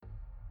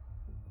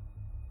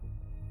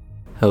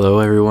Hello,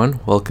 everyone.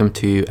 Welcome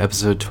to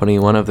episode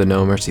 21 of the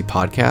No Mercy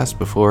podcast.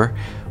 Before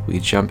we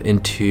jump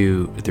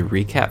into the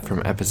recap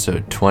from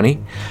episode 20,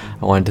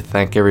 I wanted to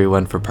thank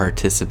everyone for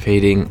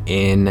participating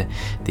in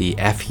the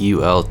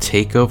FUL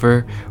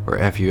takeover,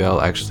 where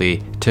FUL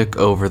actually took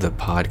over the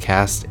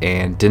podcast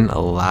and didn't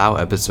allow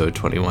episode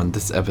 21,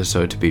 this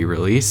episode, to be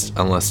released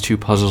unless two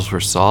puzzles were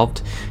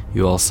solved.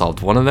 You all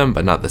solved one of them,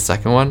 but not the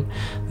second one.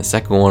 The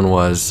second one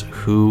was,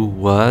 who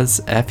was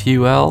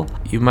FUL?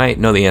 You might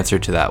know the answer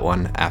to that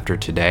one after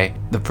today.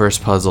 The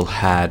first puzzle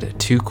had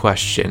two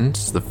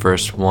questions. The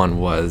first one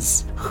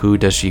was, who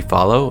does she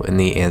follow? And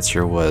the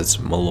answer was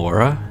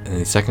Melora.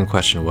 And the second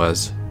question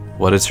was,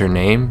 what is her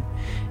name?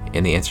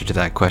 And the answer to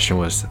that question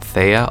was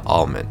Thea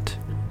Almond.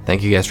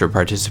 Thank you guys for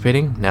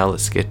participating. Now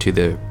let's get to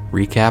the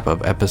recap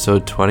of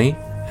episode 20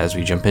 as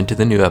we jump into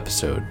the new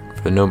episode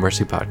for the No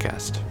Mercy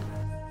podcast.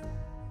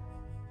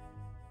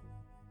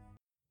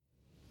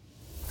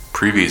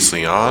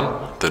 Previously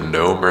on the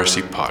No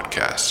Mercy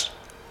podcast,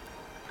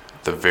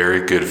 the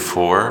Very Good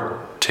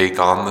Four take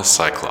on the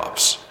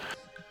Cyclops.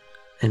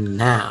 And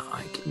now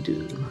I can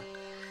do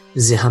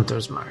the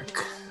Hunter's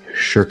Mark.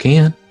 Sure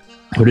can.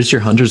 What does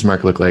your Hunter's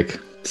Mark look like?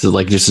 Is it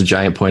like just a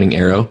giant pointing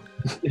arrow?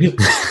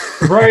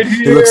 Right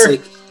here. It looks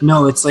like,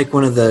 no, it's like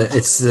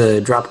it's the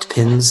dropped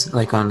pins,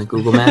 like on the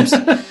Google Maps.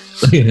 And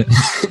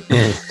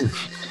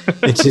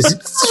it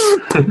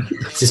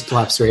just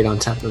plops right on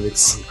top of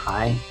its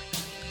eye.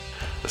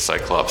 The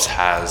Cyclops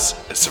has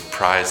a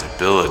surprise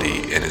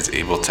ability and is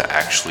able to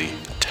actually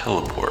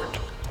teleport.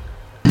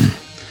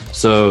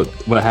 So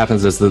what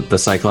happens is the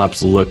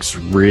Cyclops looks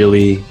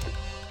really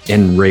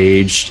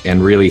enraged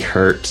and really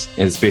hurt.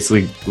 And it's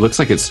basically looks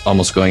like it's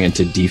almost going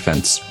into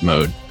defense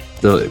mode.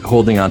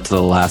 Holding on to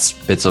the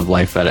last bits of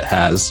life that it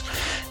has,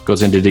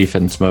 goes into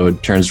defense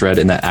mode, turns red,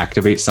 and that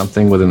activates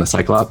something within the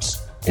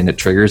Cyclops, and it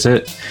triggers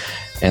it.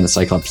 And the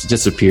Cyclops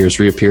disappears,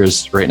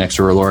 reappears right next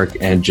to R'hllorc,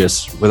 and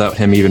just without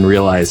him even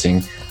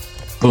realizing,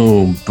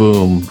 boom,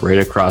 boom, right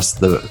across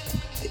the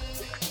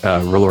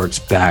R'hllorc's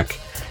back.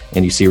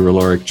 And you see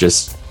R'hllorc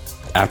just,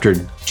 after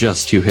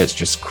just two hits,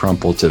 just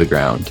crumple to the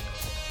ground.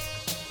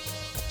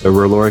 So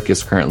R'hllorc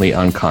is currently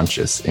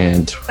unconscious,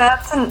 and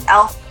that's an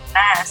elf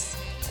mess.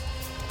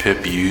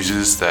 Pip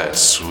uses that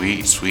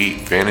sweet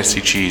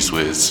fantasy cheese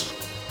whiz.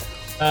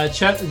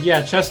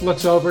 Chess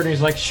looks over and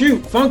he's like,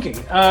 shoot, Funky,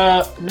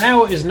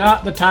 now is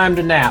not the time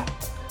to nap.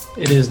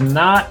 It is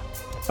not.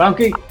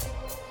 Funky,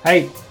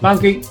 hey,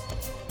 Funky.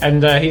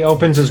 And he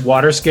opens his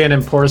water skin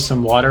and pours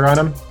some water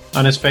on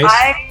his face.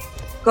 I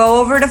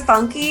go over to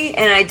Funky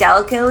and I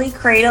delicately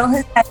cradle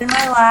his head in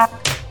my lap.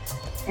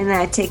 And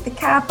then I take the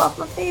cap off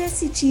my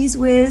fantasy cheese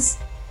whiz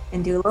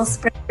and do a little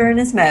spritzer in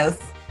his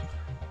mouth.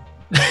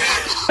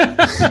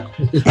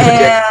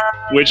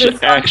 Which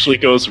actually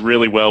goes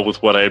really well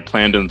with what I had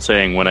planned on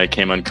saying when I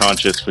came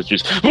unconscious, which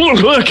is,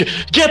 look,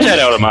 get that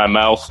out of my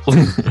mouth.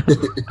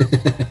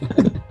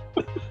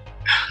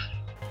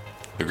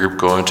 The group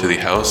go into the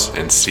house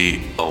and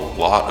see a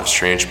lot of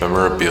strange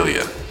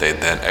memorabilia. They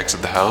then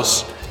exit the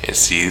house and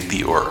see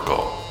the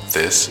Oracle.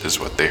 This is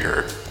what they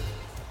heard.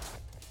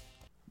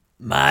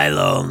 My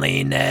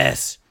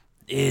loneliness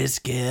is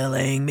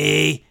killing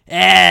me,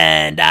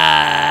 and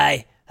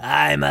I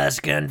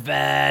must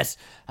confess,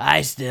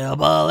 I still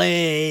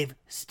believe,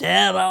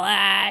 still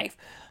alive.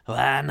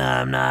 When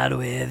I'm not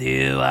with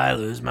you, I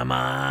lose my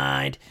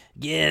mind.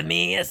 Give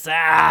me a sign.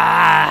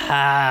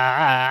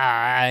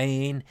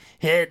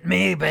 Hit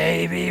me,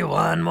 baby,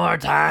 one more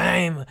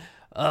time.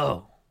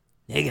 Oh,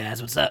 hey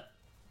guys, what's up?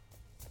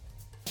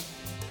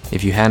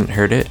 If you hadn't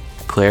heard it,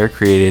 Claire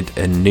created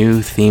a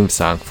new theme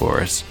song for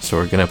us, so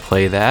we're going to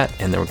play that,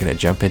 and then we're going to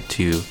jump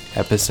into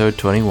episode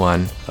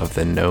 21 of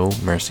the No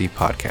Mercy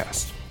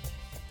podcast.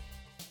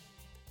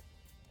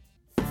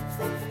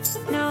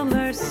 No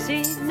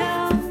mercy,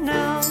 no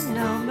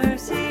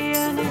mercy.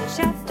 A new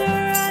chapter,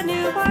 a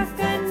new arc,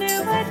 a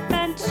new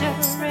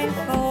adventuring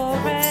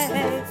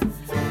foray.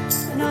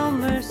 No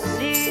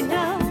mercy,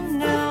 no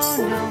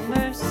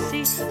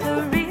mercy.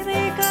 The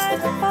really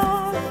good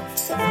four,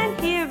 and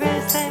here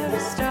is their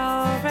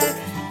story.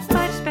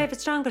 Spider's brave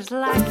but strong, but is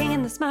lacking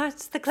in the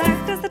smarts. The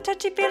cleric does the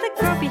touchy-feely,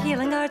 gropey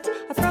healing arts.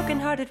 A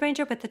broken-hearted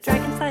ranger with a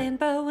dragon-slaying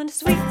bow, and a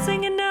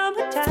sweet-singing gnome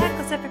who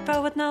tackles every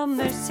foe with no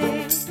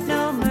mercy.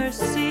 No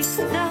mercy,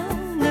 no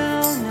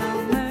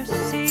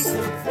mercy.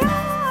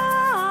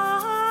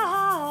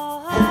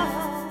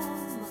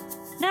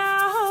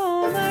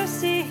 No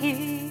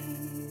mercy.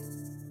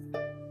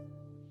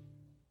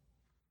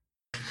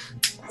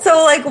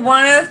 So, like,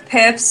 one of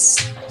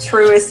Pip's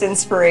truest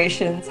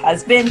inspirations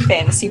has been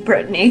Fantasy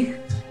Brittany.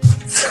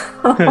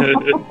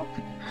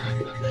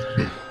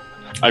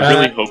 I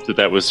really hope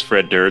that was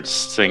Fred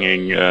Durst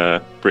singing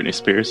Britney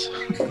Spears.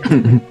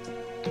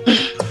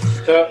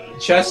 So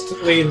Chest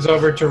leans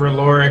over to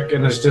R'hllorc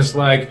and is just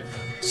like,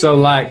 so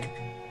like,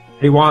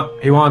 he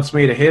wants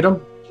me to hit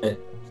him?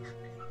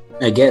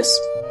 I guess,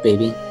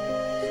 baby.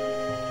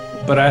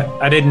 But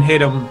I didn't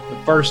hit him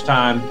the first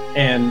time,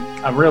 and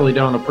I really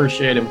don't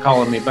appreciate him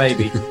calling me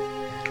baby.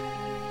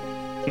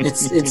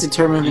 It's a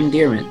term of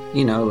endearment,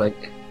 you know,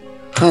 like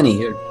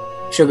honey or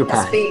sugar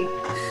pie. SB.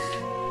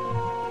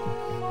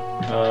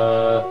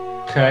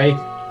 Okay.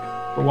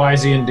 But why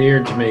is he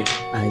endeared to me?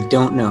 I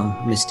don't know.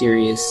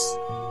 Mysterious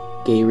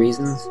gay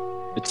reasons.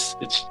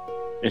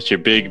 It's your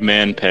big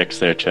man pecs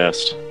there,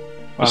 Chest.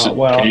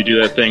 Well, Can you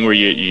do that thing where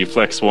you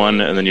flex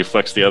one and then you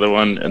flex the other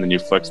one and then you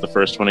flex the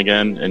first one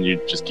again and you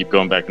just keep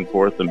going back and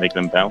forth and make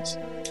them bounce?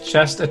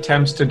 Chest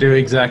attempts to do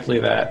exactly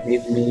that.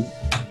 Maybe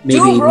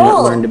you've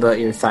not learned about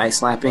your thigh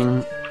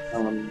slapping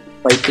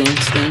fight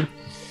games thing.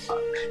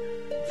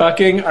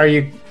 Fucking, are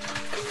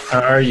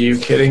you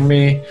kidding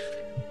me?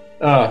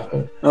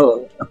 Oh,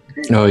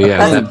 Oh yeah,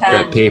 That's a that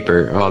pen.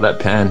 paper. Oh, that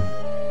pen.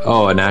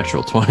 Oh, a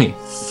natural 20.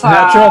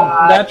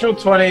 Natural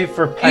 20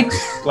 for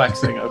pecs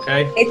flexing,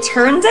 okay? It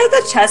turns out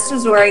that Chest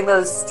was wearing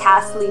those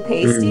tassely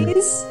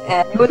pasties,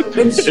 and it would have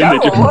been show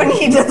when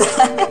he did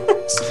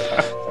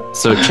that.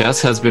 So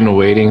Chess has been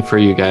waiting for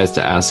you guys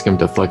to ask him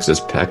to flex his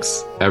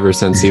pecs ever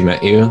since he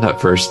met you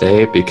that first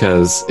day,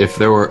 because if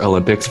there were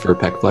Olympics for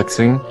pec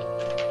flexing,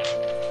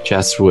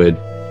 Chess would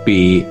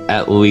be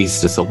at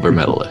least a silver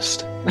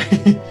medalist.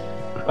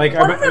 Like,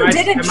 One of them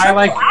did a triple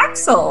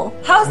axle.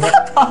 How's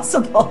that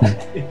possible?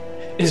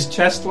 is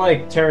Chest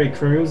like Terry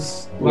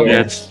Crews?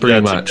 Yeah, pretty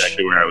much.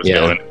 Exactly where I was Yeah.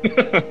 going.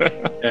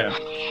 Yeah.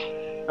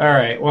 All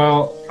right.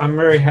 Well, I'm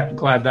very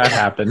glad that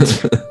happened.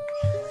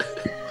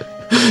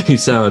 You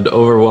sound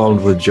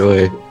overwhelmed with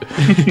joy.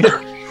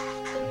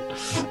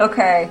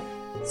 Okay.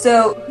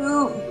 So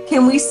who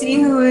can we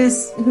see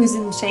who's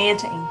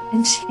enchanting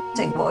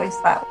voice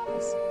that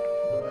was?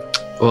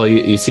 Well,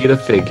 you see the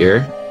figure,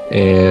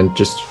 and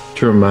just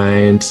to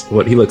remind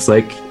what he looks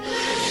like,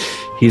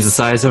 he's the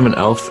size of an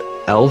elf,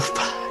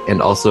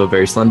 and also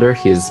very slender.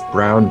 He has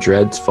brown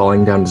dreads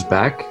falling down his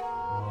back.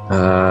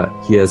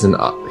 He has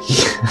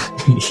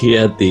he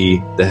had the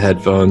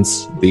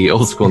headphones, the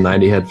old school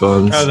 90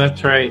 headphones. Oh,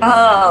 that's right.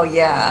 Oh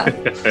yeah.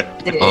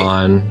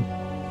 On,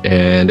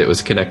 and it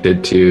was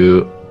connected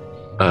to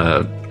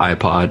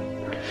iPod.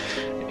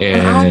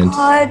 And An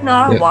iPod,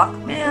 not a yeah.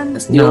 Walkman.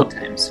 that's the No. old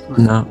times.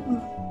 No.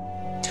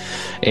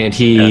 And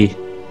he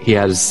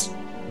has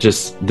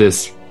just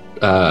this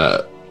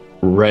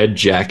red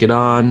jacket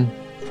on.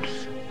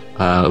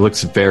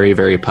 Looks very,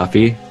 very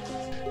puffy.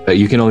 But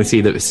you can only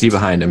see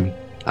behind him.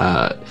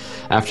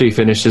 After he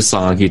finished his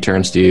song, he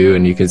turns to you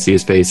and you can see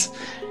his face.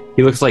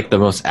 He looks like the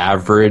most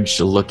average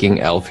looking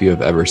elf you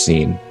have ever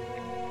seen.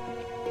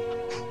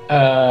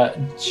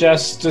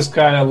 Chest just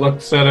kind of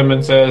looks at him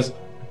and says,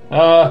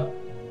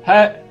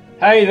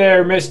 hey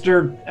there,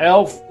 Mr.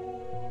 Elf.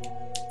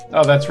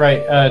 Oh, that's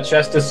right.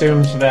 Chest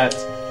assumed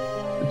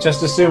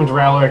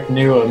Ralric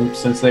knew him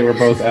since they were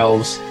both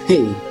elves.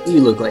 Hey, you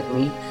look like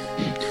me.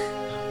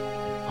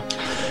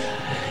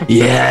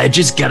 Yeah, I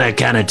just gotta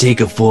kind of take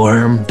a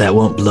form that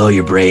won't blow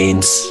your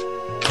brains.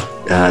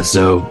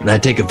 So I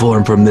take a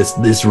form from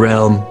this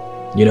realm.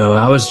 You know,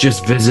 I was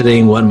just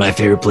visiting one of my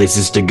favorite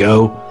places to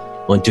go.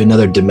 Went to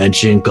another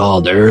dimension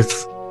called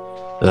Earth.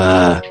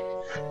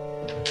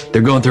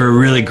 They're going through a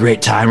really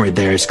great time right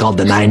there. It's called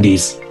the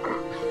 90s.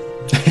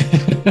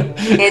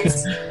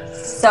 It's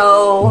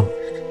so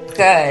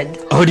good.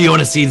 Oh, do you want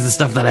to see the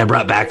stuff that I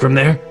brought back from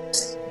there?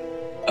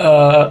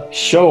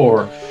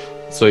 Sure.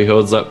 So he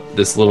holds up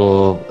this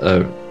little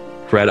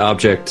red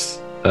object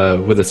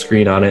with a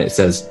screen on it. It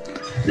says,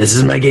 This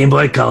is my Game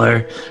Boy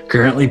Color.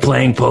 Currently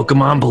playing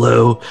Pokemon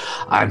Blue.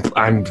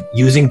 I'm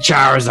using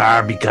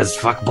Charizard because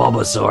fuck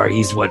Bulbasaur.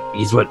 He's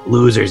what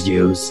losers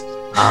use.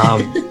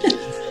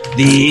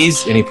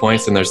 These, and he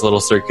points, and there's little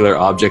circular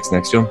objects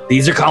next to him.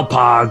 these are called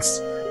Pogs.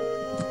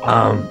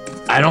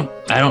 I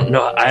don't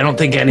know. I don't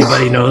think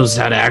anybody knows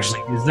how to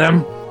actually use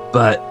them,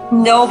 but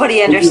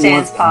Nobody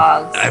understands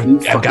Pogs.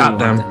 I've got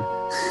them.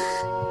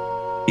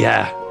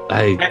 Yeah,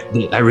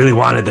 I really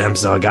wanted them,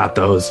 so I got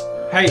those.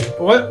 Hey,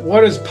 what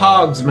does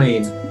Pogs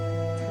mean?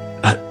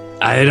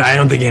 I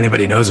don't think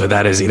anybody knows what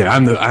that is either.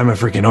 I'm a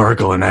freaking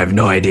Oracle, and I have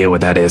no idea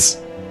what that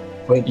is.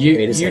 Wait a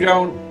You second.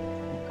 don't.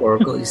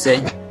 Oracle, you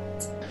say?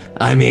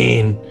 I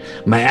mean,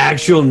 my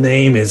actual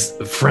name is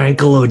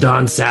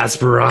Frankelodon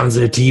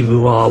Sasperanza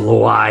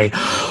Tivualoi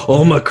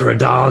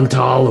Omacrodon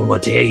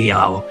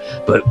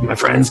Talomateo, but my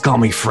friends call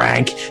me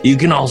Frank. You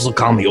can also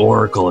call me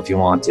Oracle if you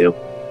want to.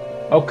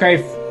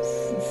 Okay,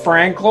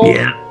 Frankel.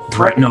 Yeah,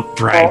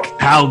 Frank.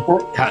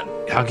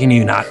 How can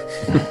you not?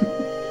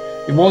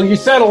 Well, you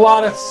said a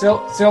lot of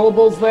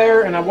syllables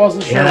there, and I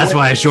wasn't sure. Yeah, that's which-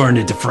 why I shortened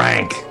it to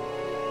Frank.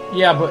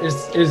 Yeah, but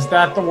is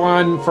that the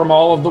one from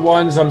all of the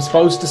ones I'm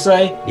supposed to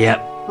say?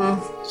 Yep.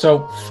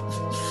 So,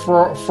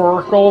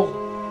 Furkle.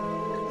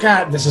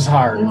 God, this is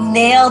hard.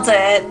 Nailed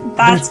it.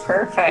 That's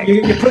perfect.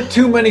 You put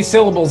too many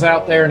syllables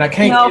out there, and I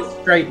can't No. get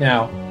it straight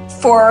now.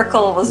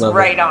 Foracle was Love it.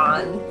 right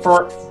on.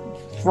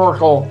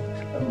 Furkle,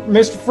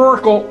 Mr.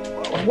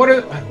 Furkle, what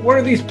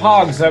are these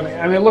Pogs? I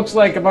mean, it looks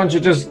like a bunch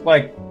of just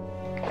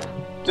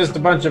a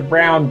bunch of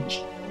brown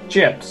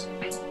chips.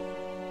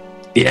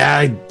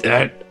 Yeah,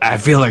 I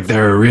feel like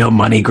they're a real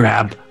money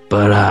grab,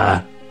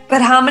 but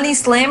But how many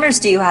slammers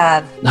do you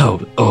have?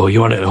 oh, you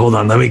want to hold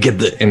on? Let me get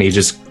the. And he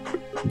just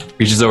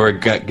reaches over,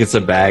 gets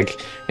a bag,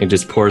 and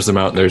just pours them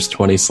out. And there's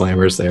 20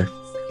 slammers there.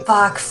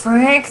 Fuck,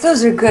 Frank,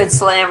 those are good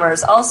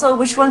slammers. Also,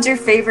 which one's your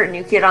favorite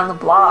new kid on the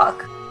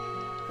block?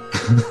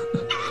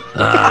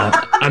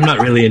 I'm not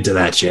really into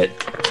that shit.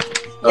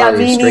 Yeah, Oh,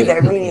 me you're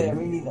straight.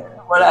 neither.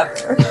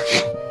 Whatever.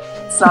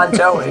 It's not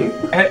Joey.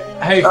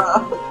 Hey,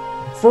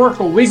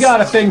 Forkle, we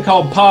got a thing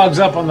called Pogs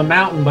up on the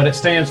mountain, but it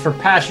stands for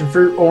passion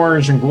fruit,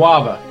 orange, and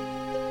guava.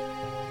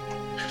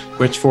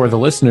 Which, for the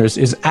listeners,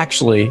 is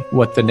actually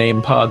what the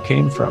name Pog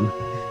came from.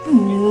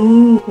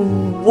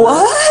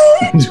 What?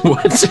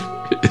 What is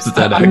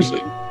that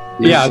actually?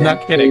 Yeah, I'm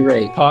not kidding.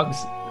 Right. Pog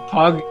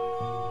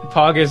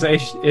is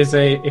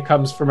a. It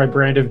comes from a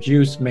brand of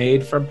juice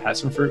made from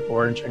passion fruit,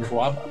 orange, and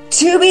guava.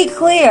 To be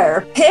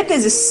clear, Pip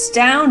is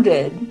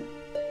astounded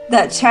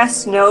that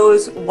Chess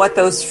knows what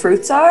those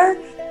fruits are,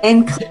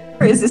 and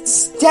Claire is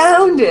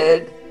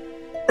astounded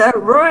that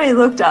Roy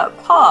looked up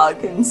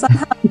Pog and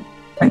somehow.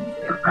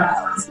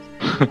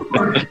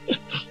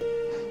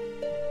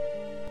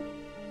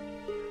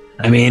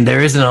 I mean,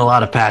 there isn't a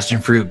lot of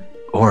passion fruit,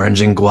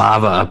 orange, and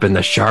guava up in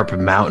the Sharp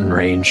Mountain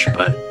range,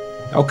 but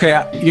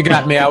Okay, you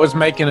got me. I was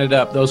making it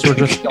up. Those were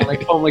just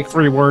only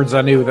 3 words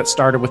I knew that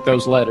started with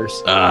those letters.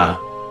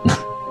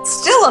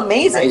 Still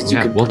amazing. Nice, you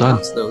Yeah, could well done.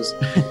 pronounce those.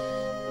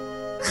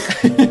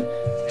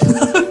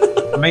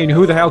 I mean,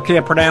 who the hell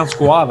can't pronounce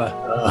guava?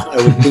 I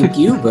would think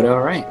you, but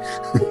all right.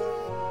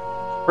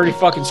 Pretty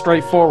fucking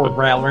straightforward,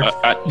 Rattler.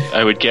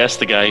 I would guess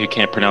the guy who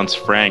can't pronounce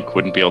Frank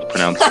wouldn't be able to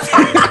pronounce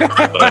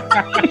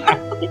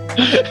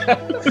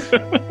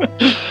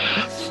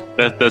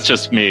that's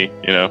just me,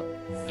 a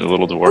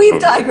little dwarf. We've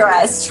over.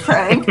 digressed,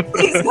 Frank.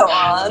 Please go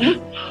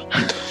on.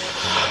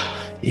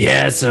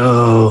 yeah,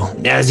 so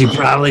as you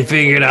probably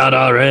figured out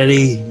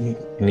already,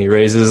 And he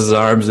raises his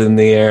arms in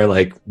the air,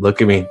 like,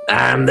 look at me.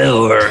 I'm the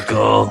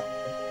Oracle.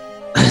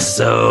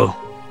 So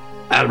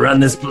I run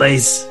this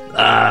place.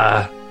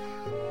 I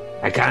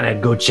kind of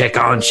go check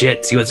on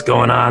shit, see what's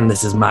going on.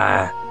 This is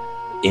my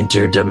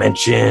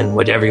interdimension,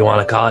 whatever you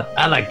want to call it.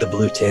 I like the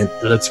blue tint.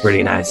 It looks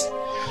pretty nice.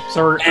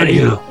 So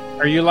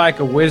are you like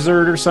a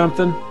wizard or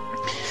something?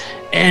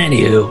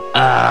 Anywho,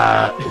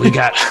 we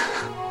got...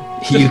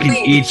 You can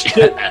each...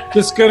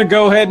 Just gonna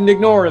go ahead and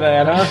ignore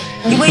that,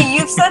 huh? Wait,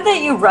 you've said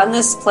that you run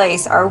this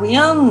place. Are we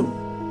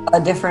on a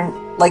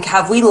different... Like,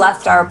 have we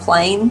left our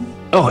plane?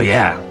 Oh,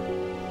 yeah.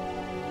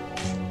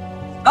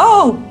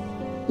 Oh!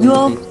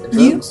 Well,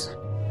 you...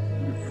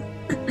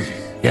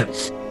 Yep.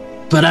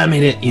 But I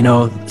mean,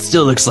 it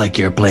still looks like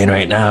you're playing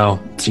right now,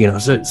 so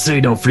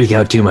you don't freak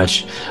out too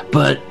much.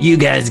 But you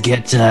guys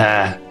get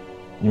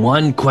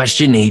 1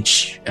 question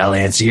each. I'll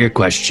answer your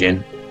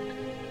question.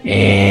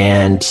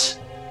 And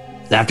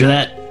after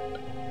that,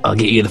 I'll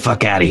get you the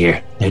fuck out of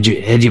here. Head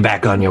you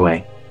back on your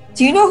way.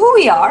 Do you know who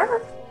we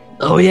are?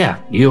 Oh, yeah.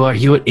 You are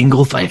Hewitt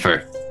Ingle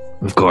Pfeiffer,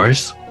 of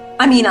course.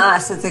 I mean,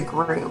 us as a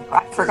group.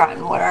 I've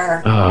forgotten what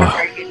our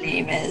very good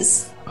name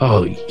is.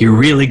 Oh, your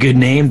really good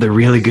name, the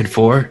really good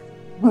 4?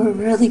 We're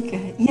really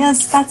good.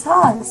 Yes, that's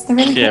us. The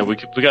really Yeah,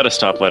 good. we got to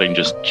stop letting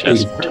just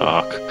Chess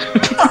talk.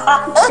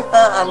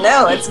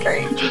 No, it's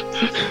great.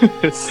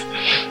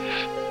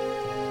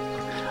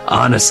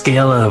 On a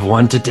scale of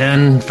 1 to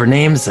 10 for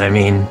names, I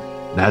mean,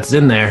 that's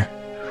in there.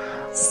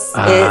 It's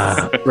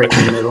Right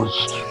in the middle.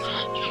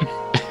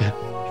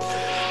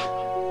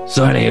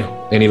 So anyway,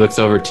 And he looks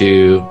over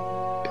to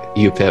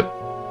you, Pip.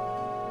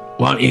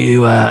 why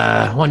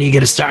don't you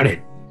get us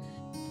started?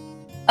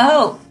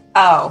 Oh,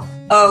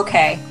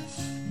 okay.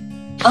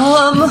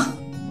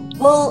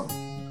 Well,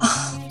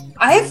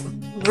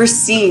 I've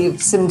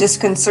received some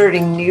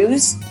disconcerting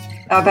news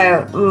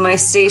about my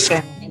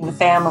station in the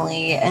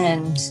family,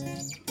 and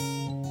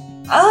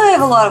I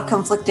have a lot of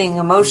conflicting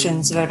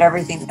emotions about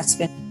everything that's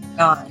been going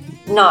on,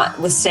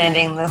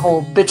 notwithstanding the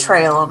whole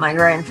betrayal of my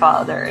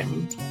grandfather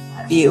and what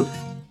have you.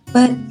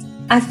 But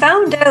I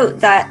found out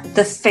that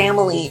the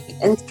family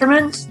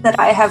instrument that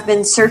I have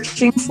been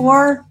searching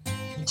for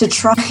to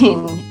try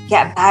and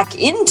get back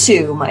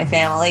into my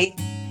family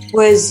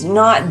was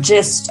not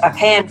just a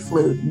pan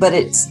flute, but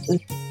it's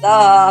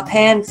the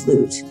pan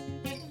flute.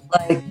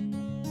 Like,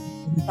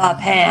 the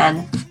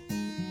pan.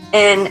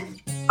 And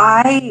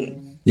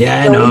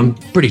Yeah, I know. I'm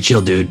pretty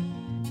chill, dude.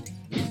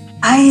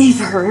 I've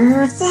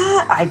heard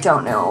that. I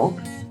don't know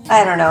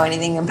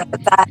anything about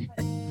that.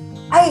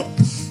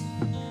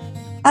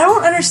 I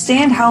don't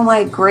understand how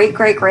my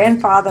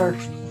great-great-grandfather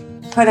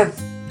could have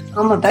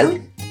come about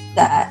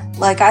that.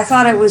 Like, I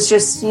thought it was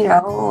just,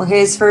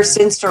 his first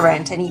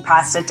instrument and he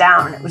passed it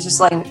down. It was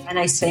just like a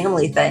nice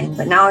family thing.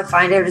 But now I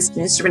find out it's an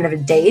instrument of a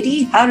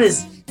deity. How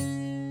does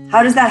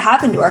that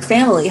happen to our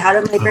family? How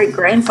did my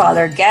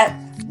great-grandfather get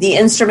the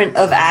instrument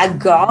of a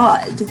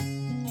god?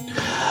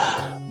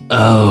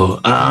 Oh,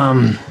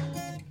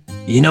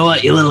 you know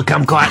what, you little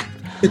kumquat?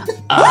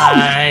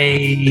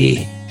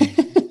 I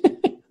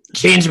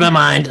changed my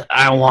mind.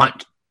 I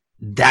want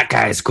that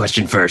guy's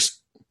question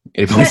first.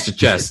 And he points to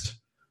Chest.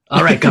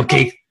 All right,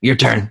 Cupcake, your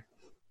turn.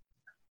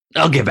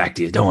 I'll get back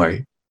to you. Don't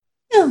worry.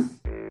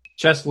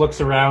 Chess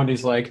looks around.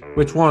 He's like,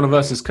 which one of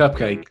us is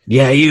Cupcake?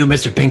 Yeah, you,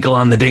 Mr. Pinkle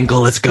on the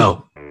Dinkle. Let's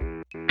go.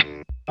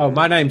 Oh,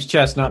 my name's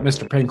Chess, not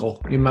Mr.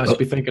 Pinkle. You must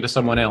be thinking of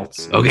someone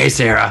else. Okay,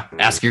 Sarah,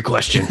 ask your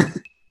question.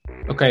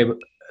 Okay, but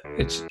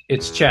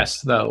it's Chess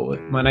though.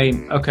 My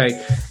name. Okay,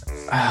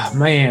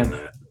 man,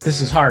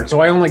 this is hard. So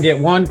I only get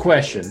one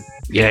question.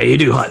 Yeah, you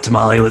do, Hot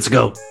Tamale. Let's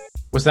go.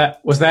 Was that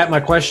my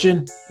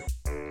question?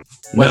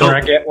 Whether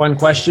I get one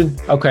question?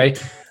 Okay.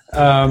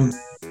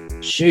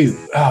 Shoot.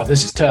 Oh,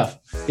 this is tough.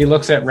 He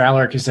looks at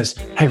Rallark and says,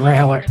 "Hey,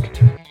 Rallark,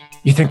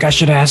 you think I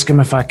should ask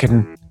him if I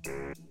can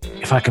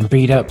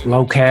beat up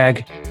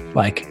Locag,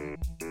 like,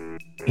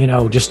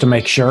 just to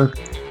make sure?"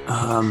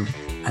 I'm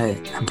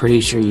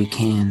pretty sure you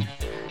can.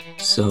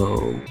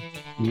 So,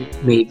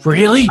 maybe.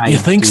 Really? You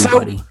think so?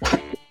 Buddy.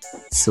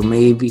 So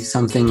maybe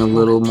something a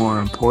little more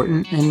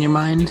important in your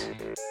mind?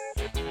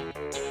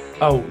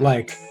 Oh,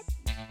 like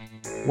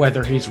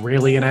whether he's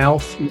really an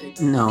elf?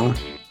 No.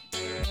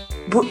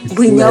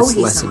 We know he's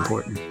less not.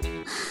 important.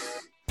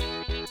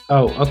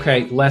 Oh,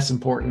 okay. Less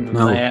important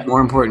than that.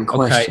 More important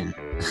question.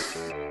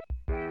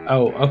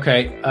 Oh,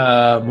 okay.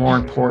 More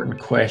important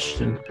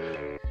question.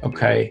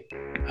 Okay.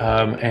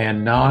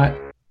 And not.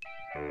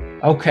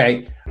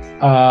 Okay.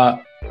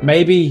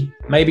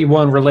 Maybe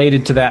one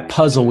related to that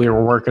puzzle we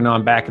were working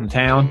on back in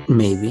town.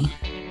 Maybe.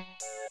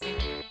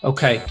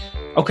 Okay,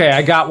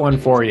 I got one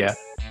for you.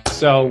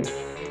 So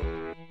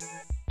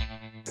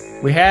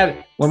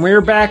when we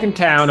were back in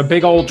town, a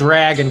big old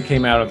dragon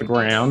came out of the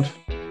ground,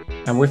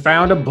 and we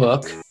found a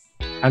book,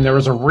 and there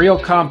was a real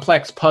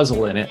complex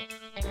puzzle in it.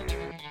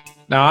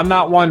 Now, I'm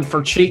not one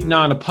for cheating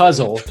on a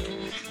puzzle,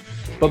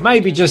 but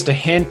maybe just a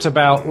hint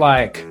about,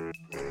 like,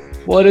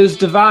 what does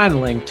Divine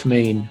Linked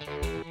mean?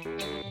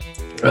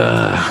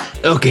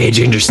 Okay,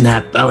 Ginger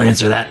Snap, I'll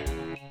answer that.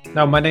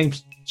 No, my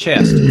name's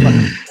Chest.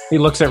 He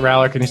looks at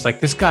Rallark and he's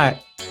like, this guy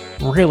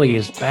really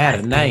is bad at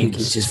I think names.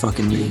 he's just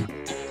fucking me.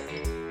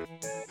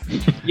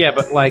 Yeah,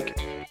 but like,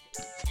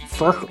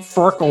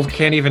 Furkle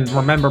can't even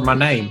remember my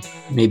name.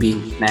 Maybe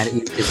mad at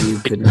you because you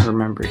couldn't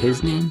remember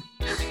his name?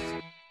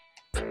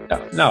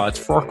 No, it's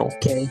Furkle.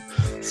 Okay.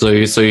 So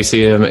you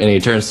see him, and he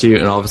turns to you,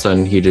 and all of a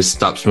sudden he just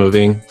stops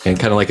moving, and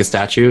kind of like a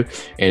statue,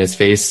 and his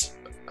face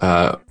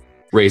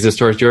raises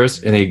towards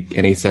yours, and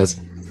he says,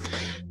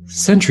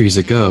 "Centuries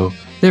ago,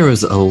 there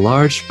was a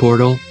large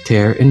portal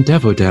tear in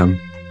Devodem,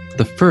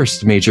 the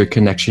first major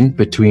connection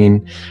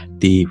between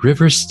the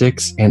River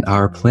Styx and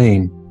our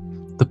plane.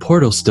 The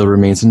portal still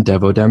remains in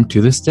Devodem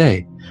to this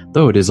day,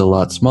 though it is a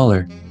lot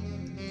smaller.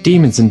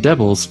 Demons and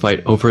devils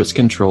fight over its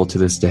control to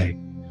this day.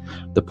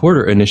 The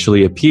portal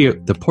initially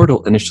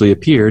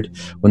appeared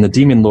when the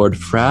demon lord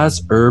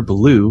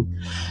Fraz-Ur-Baloo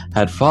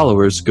had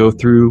followers go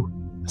through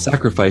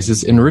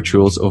sacrifices and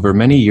rituals over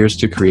many years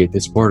to create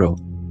this portal.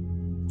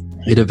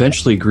 It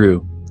eventually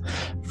grew.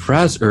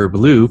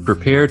 Fraz-Ur-Baloo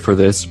prepared for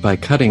this by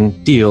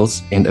cutting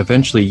deals and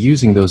eventually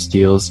using those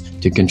deals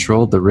to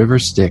control the River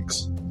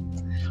Styx.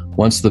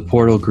 Once the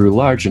portal grew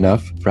large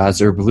enough,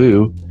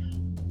 Fraz-Ur-Baloo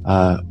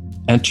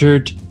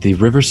entered the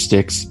River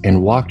Styx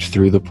and walked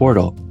through the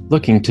portal,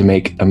 looking to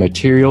make a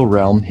material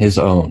realm his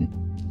own.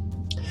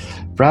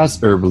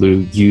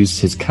 Fraz-Ur-Baloo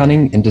used his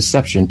cunning and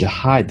deception to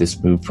hide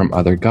this move from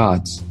other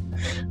gods.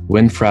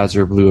 When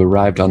Fraz-Ur-Baloo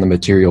arrived on the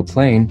material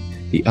plane,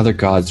 the other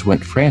gods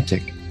went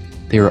frantic.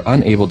 They were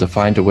unable to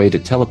find a way to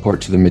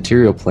teleport to the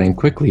material plane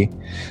quickly,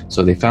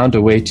 so they found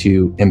a way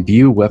to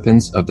imbue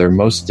weapons of their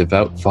most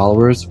devout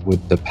followers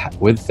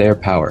with their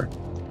power.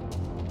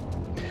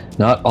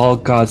 Not all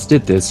gods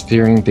did this,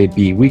 fearing they'd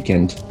be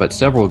weakened, but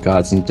several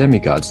gods and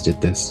demigods did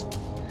this.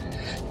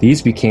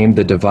 These became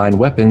the divine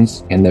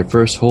weapons, and their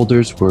first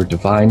holders were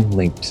Divine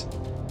Linked.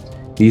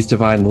 These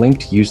Divine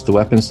Linked used the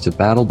weapons to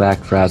battle back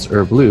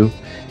Fraz-Ur-Baloo,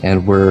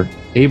 and were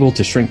able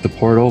to shrink the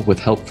portal with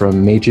help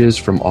from mages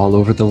from all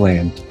over the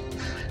land.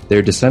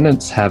 Their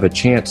descendants have a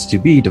chance to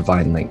be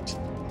Divine Linked.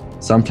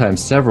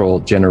 Sometimes several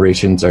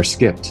generations are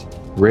skipped.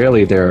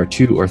 Rarely there are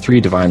 2 or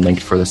 3 Divine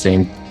Linked for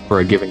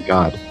a given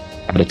god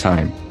at a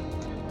time.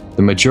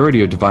 The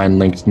majority of Divine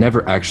Linked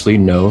never actually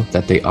know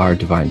that they are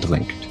Divine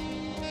Linked.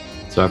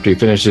 So after he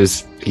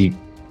finishes, he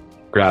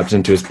grabs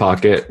into his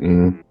pocket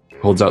and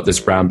holds out this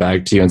brown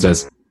bag to you and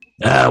says,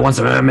 "Want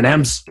some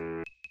M&Ms?"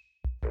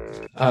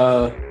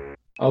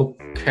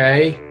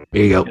 Okay.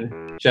 Here you go. And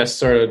Jess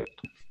sort of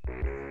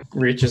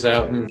reaches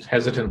out and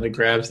hesitantly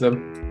grabs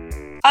them.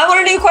 I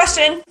want a new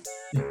question.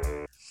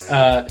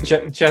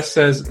 Jess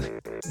says,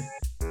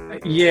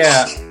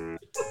 "Yeah,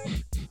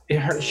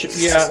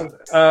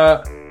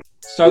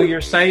 so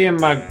you're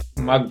saying my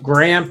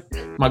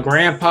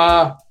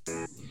grandpa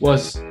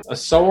was a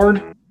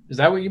sword? Is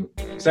that what you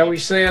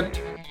said?"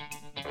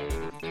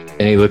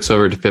 And he looks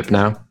over to Pip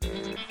now.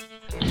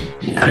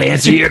 Now to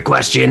answer your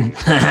question.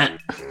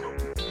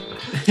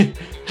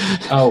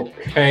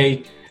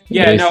 Okay.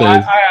 Yeah, no,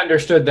 I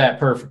understood that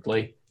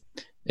perfectly.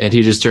 And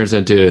he just turns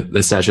into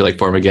the statue-like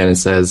form again and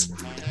says,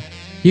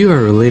 "You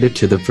are related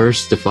to the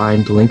first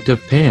Divine Linked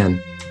of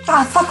Pan.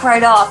 Ah, fuck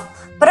right off.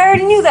 But I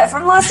already knew that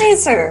from last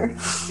answer.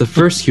 The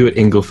first Hewitt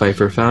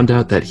Inglefeifer found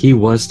out that he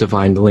was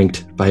Divine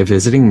Linked by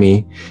visiting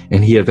me,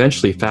 and he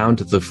eventually found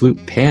the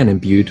flute Pan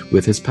imbued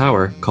with his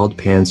power, called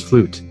Pan's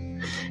Flute.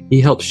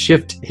 He helped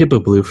shift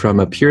Hibbleblu from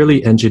a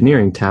purely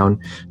engineering town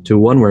to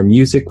one where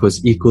music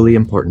was equally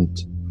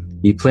important.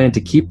 He planned to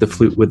keep the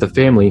flute with the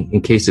family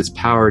in case its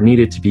power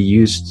needed to be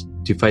used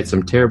to fight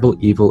some terrible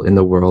evil in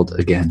the world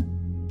again.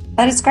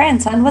 But his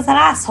grandson was an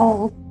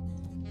asshole.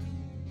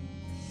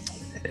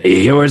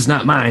 Yours,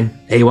 not mine.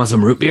 Hey, you want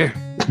some root beer?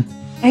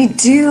 I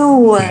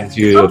do. Hands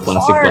you a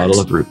plastic bottle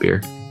of root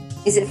beer.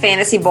 Is it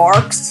Fantasy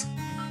Barks?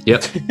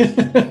 Yep.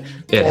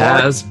 It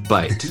has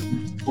bite.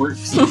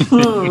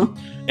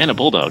 And a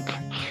bulldog.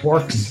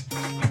 Works.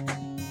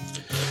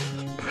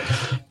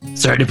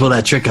 Sorry to pull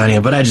that trick on you,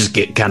 but I just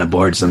get kind of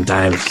bored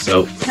sometimes,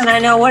 so Can I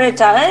know what it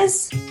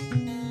does?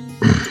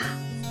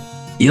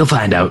 you'll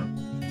find out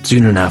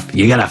soon enough.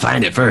 You gotta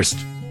find it first.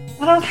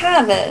 I don't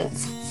have it.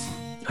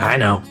 I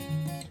know.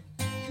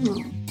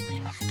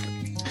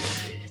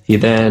 He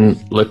then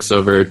looks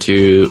over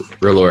to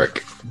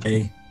R'hllorc.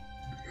 Hey.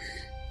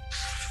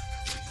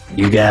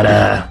 You got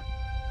a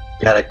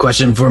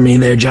question for me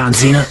there, John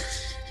Cena?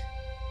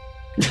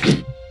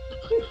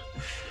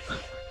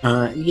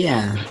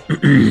 Yeah.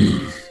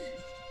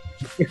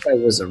 If I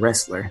was a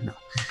wrestler, no.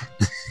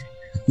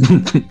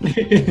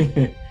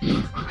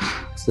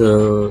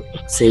 So,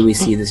 say we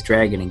see this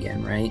dragon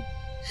again, right?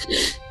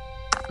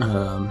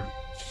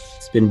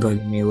 It's been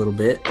bugging me a little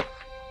bit.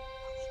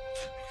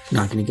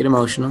 Not gonna get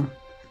emotional.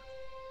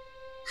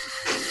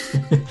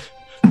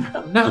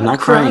 I'm not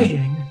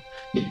crying.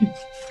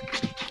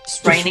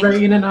 It's raining.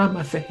 raining on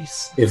my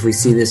face. If we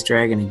see this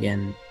dragon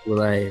again,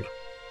 will I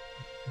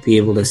be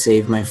able to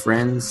save my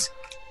friends?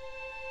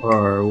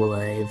 Or will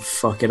I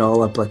fuck it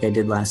all up like I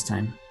did last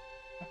time?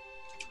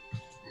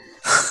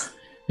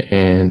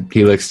 And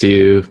he looks to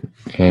you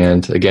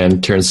and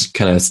again turns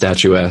kind of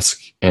statuesque,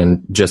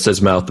 and just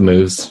as mouth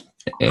moves.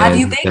 Have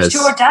you baked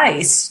your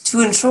dice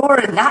to ensure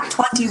a nat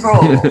 20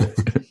 roll?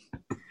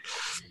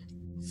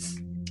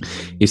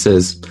 He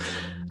says,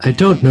 I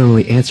don't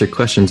normally answer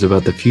questions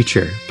about the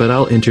future, but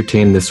I'll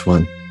entertain this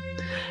one.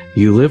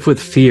 You live with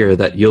fear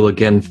that you'll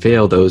again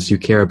fail those you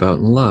care about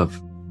and love.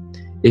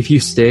 If you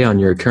stay on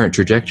your current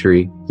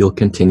trajectory, you'll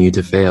continue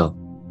to fail.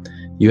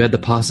 You had the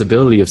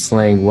possibility of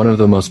slaying one of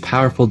the most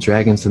powerful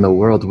dragons in the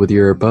world with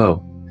your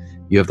bow.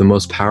 You have the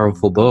most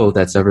powerful bow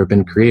that's ever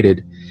been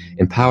created,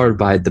 empowered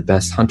by the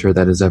best hunter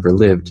that has ever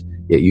lived,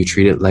 yet you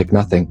treat it like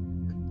nothing.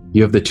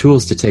 You have the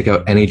tools to take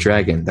out any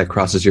dragon that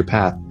crosses your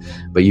path,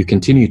 but you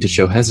continue to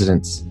show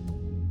hesitance.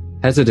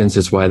 Hesitance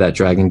is why that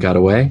dragon got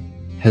away.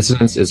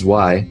 Hesitance is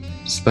why,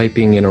 despite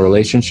being in a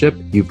relationship,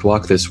 you've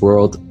walked this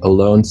world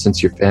alone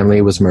since your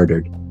family was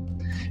murdered.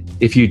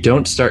 If you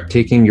don't start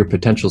taking your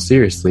potential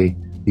seriously,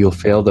 you'll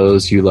fail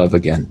those you love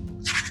again.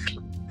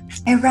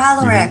 Hey,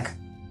 R'hllorc,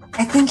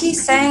 I think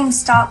he's saying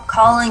stop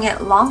calling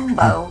it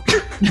longbow.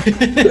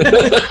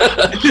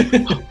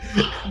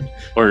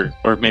 Or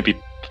maybe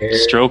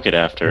stroke it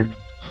after.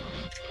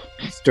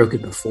 Stroke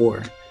it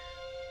before.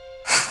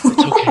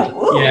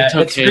 Yeah, It's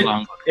okay,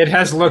 long. It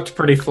has looked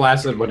pretty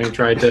flaccid when he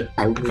tried to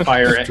I will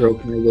fire it.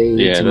 stroke my way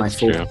Yeah, to my that's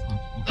full. true.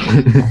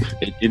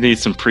 You need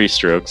some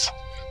pre-strokes.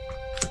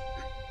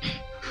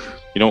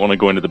 You don't want to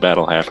go into the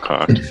battle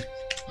half-cocked.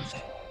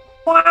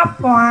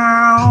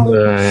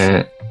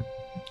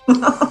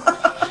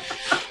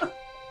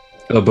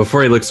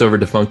 Before he looks over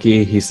to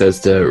Funky, he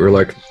says to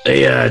R'hllorc,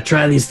 hey,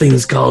 try these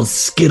things called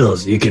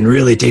Skittles. You can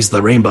really taste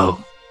the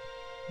rainbow.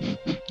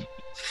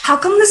 How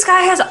come this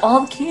guy has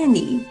all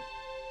candy?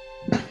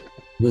 It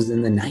was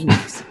in the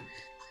 90s.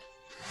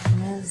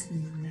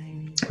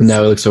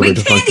 Now he looks over Wait,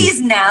 to Funky.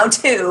 candies now,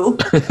 too.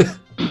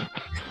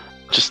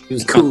 Just It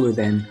was cooler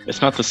then.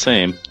 It's not the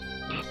same.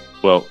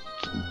 Well,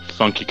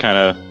 Funky kind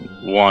of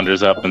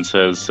wanders up and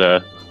says,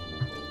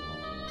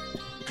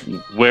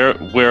 where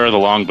are the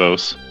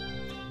longbows?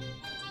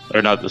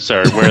 Or not,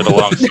 sorry, where are the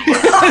long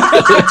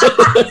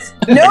swords?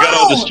 No! I got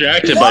all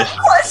distracted One by...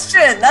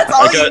 question! That's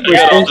all I got you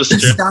get. all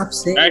distracted Stop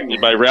saying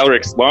by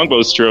R'hllorc's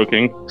longbow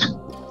stroking.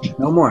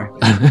 no more.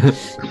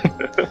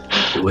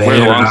 Where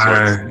the long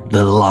are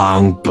the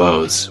long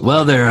bows?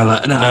 Well, there are a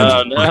lot. No,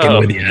 I'm No, fucking no.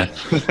 with you.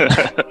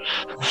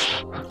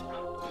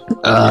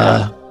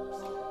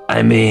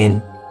 I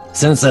mean,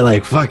 since I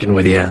like fucking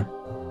with you,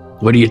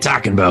 what are you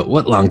talking about?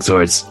 What long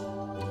swords?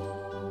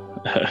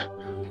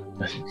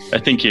 I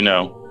think you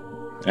know.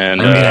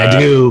 And I mean, I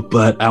do,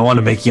 but I want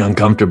to make you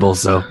uncomfortable,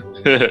 so.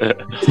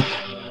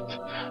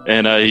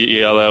 and I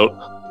yell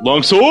out,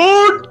 long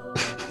sword!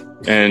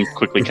 And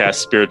quickly cast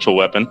spiritual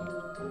weapon.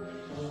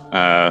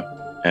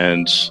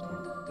 And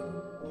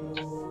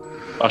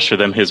usher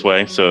them his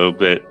way so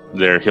that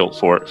they're hilt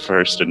for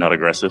first and not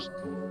aggressive.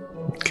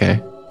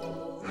 Okay.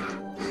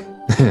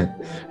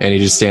 And he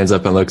just stands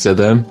up and looks at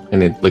them,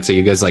 and it looks at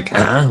you guys like,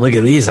 huh? Look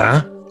at these,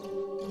 huh?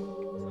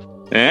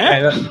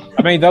 Eh?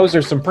 I mean, those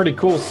are some pretty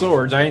cool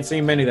swords. I ain't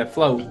seen many that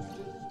float.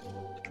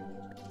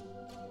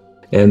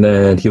 And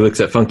then he looks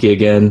at Funky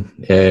again,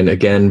 and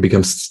again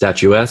becomes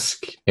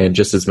statuesque, and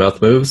just his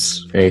mouth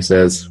moves, and he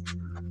says,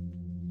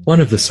 one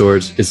of the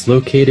swords is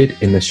located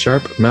in the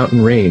Sharp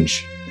Mountain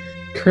Range,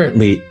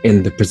 currently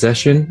in the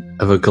possession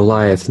of a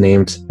Goliath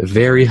named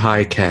Very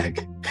High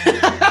Cag.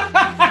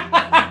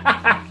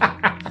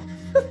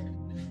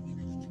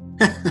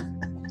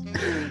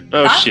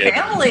 Oh That shit!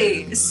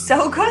 family is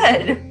so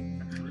good.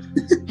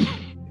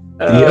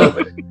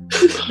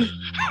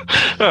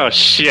 Oh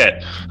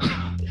shit!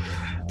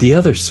 The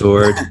other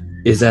sword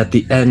is at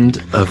the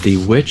end of the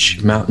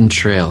Witch Mountain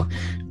Trail,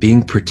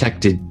 being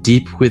protected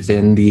deep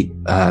within the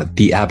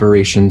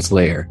Aberration's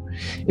lair.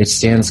 It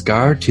stands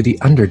guard to the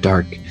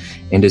Underdark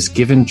and is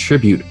given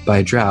tribute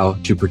by Drow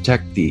to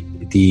protect the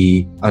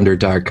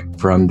Underdark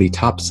from the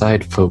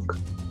Topside folk.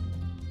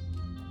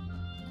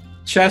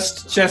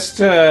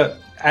 Just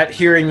at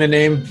hearing the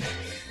name,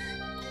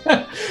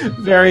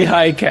 Very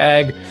High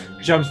Cag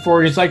jumps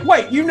forward. He's like,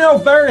 "Wait, you know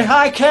Very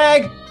High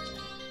Cag?"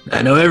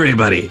 I know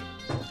everybody.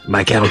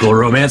 My Chemical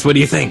Romance, what do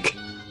you think?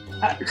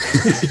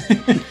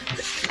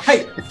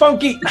 Hey,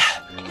 Funky,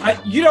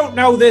 you don't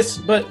know this,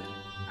 but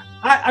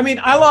I mean,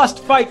 I lost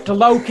a fight to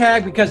Low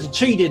Cag because he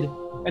cheated,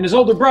 and his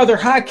older brother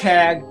High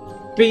Cag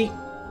beat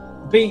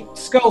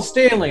Skull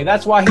Stanley.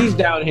 That's why he's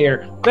down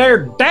here.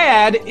 Their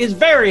dad is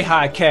Very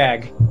High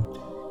Cag.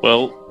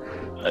 Well,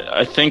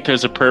 I think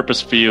there's a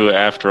purpose for you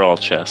after all,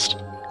 Chest.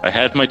 I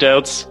had my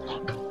doubts,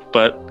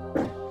 but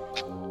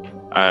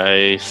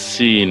I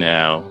see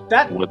now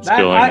what's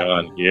going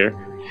on here.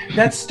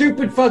 That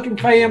stupid fucking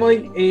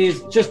family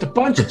is just a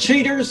bunch of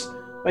cheaters.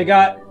 They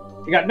got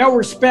no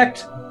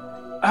respect.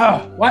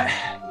 Oh, what?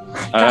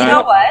 You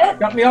know what?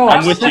 Got me all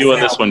I'm with you on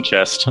upset this one,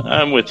 Chest.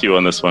 I'm with you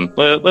on this one.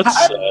 Let's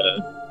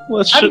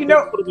how do you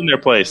know- put them in their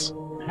place.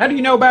 now. How do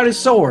you know about his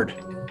sword?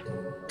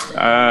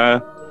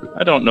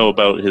 I don't know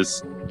about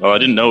his. Well, I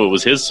didn't know it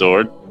was his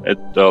sword.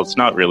 It's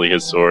not really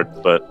his sword,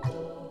 but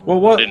Well, I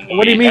what didn't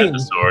know do you he had mean? the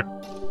sword.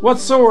 What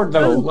sword,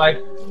 though?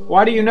 Like,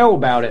 why do you know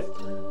about it?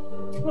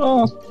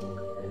 Well,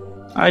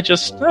 I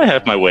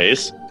have my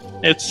ways.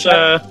 It's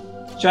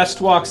Just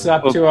walks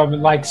up to him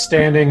and, like,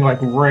 standing, like,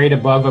 right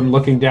above him,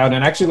 looking down,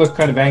 and actually looks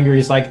kind of angry.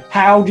 He's like,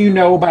 "How do you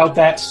know about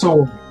that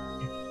sword?"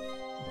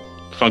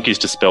 Funky's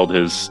dispelled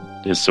his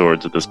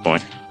swords at this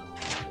point.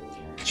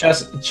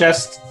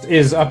 Chest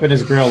is up in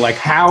his grill, like,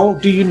 "How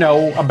do you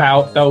know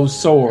about those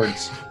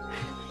swords?"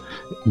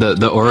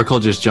 The Oracle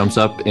just jumps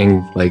up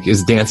and like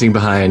is dancing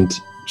behind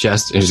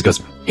Chest and just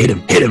goes, hit him,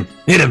 hit him,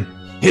 hit him,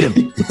 hit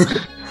him.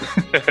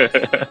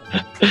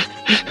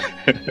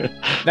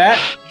 That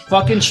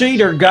fucking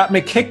cheater got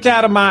me kicked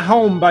out of my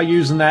home by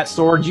using that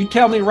sword. You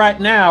tell me right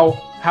now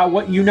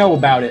what you know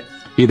about it.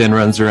 He then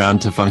runs around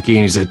to Funky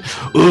and he said,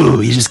 "Ooh,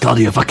 he just called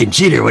you a fucking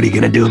cheater. What are you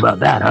gonna do about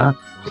that, huh?"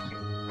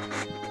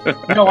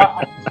 No,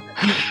 I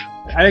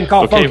didn't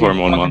call Okay, Funky a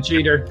Hormone fucking One.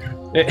 cheater.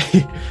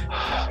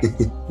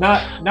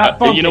 Not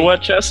Funky. You know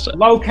what, Chest?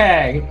 Low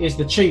Cag is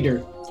the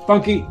cheater.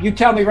 Funky, you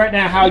tell me right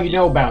now how you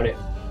know about it.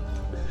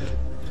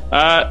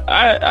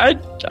 I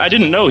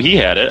didn't know he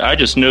had it. I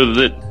just knew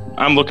that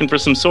I'm looking for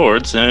some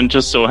swords, and it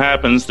just so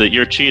happens that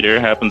your cheater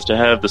happens to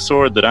have the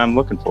sword that I'm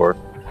looking for.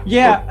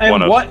 Yeah, One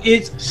and of- what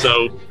is...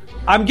 So,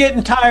 I'm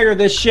getting tired of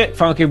this shit,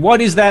 Funky.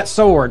 What is that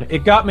sword?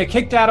 It got me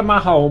kicked out of my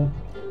home,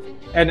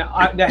 and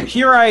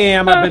here I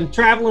am. I've been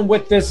traveling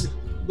with this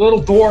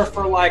little dwarf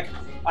for like,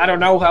 I don't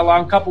know how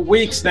long, couple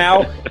weeks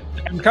now,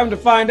 and come to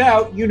find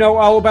out, you know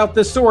all about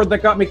this sword that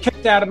got me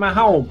kicked out of my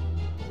home.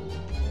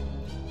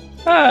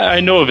 I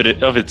know of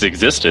its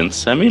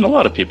existence. I mean, a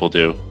lot of people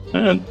do.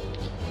 And,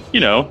 you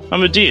know,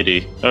 I'm a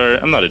deity. Or,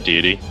 I'm not a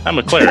deity. I'm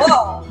a cleric.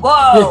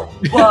 Whoa.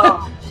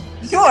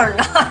 You're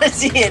not a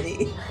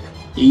deity.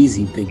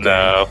 Easy, big guy.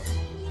 No,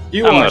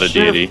 You I'm are not a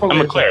sure deity. full I'm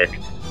a of- cleric.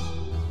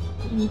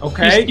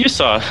 Okay. You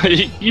saw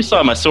you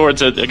saw my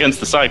swords against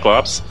the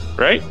Cyclops,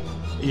 right?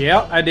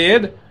 Yeah, I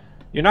did.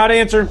 You're not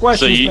answering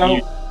questions,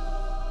 though.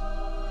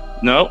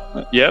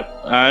 No, yep,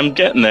 I'm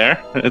getting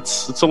there.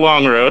 It's a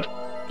long road.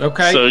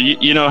 Okay. So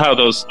you know how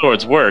those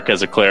swords work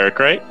as a cleric,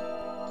 right?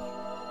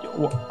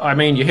 I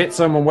mean, you hit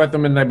someone with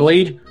them and they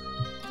bleed.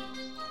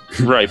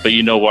 Right, but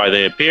you know why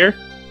they appear?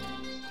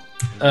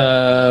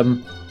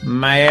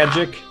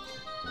 Magic.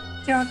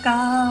 Your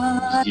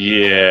God.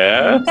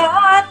 Yeah.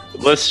 God.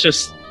 Let's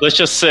just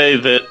say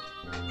that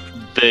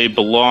they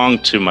belong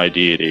to my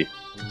deity.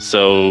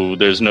 So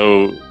there's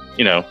no,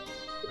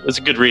 there's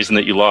a good reason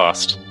that you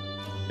lost.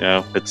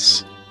 That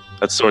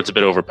sword's a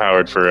bit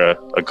overpowered for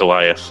a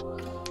Goliath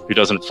who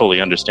doesn't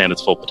fully understand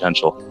its full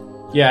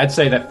potential. Yeah, I'd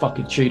say that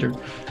fucking cheater.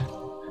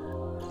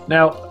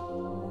 Now,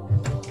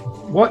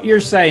 what you're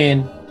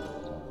saying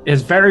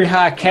is Very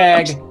High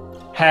Cag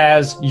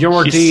has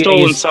your He's stolen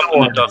deity's something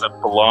sword. that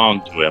doesn't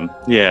belong to him.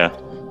 Yeah.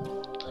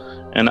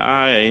 And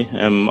I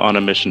am on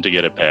a mission to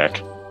get it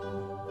back.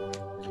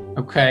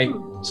 Okay,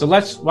 so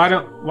why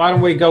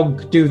don't we go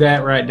do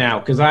that right now?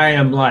 Because I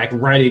am like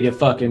ready to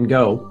fucking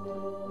go.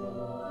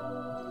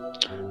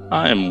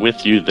 I am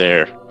with you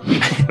there.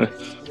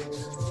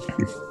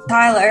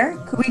 Tyler,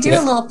 could we do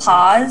Yeah. a little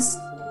pause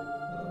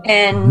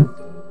and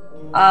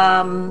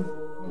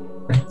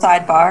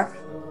sidebar?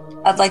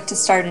 I'd like to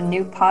start a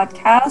new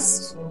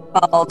podcast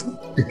called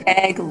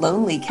Keg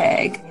Lonely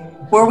Keg,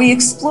 where we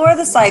explore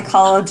the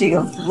psychology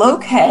of Low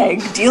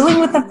Keg, dealing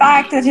with the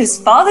fact that his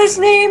father's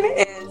name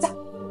is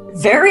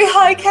Very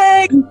High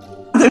Keg,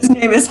 his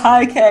name is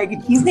High Keg,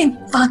 and he's named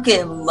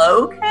fucking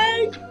Low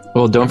Keg.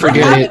 Well, don't What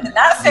forget happened in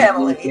that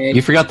family?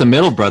 you forgot the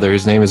middle brother.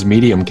 His name is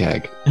Medium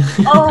Keg.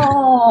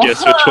 Oh.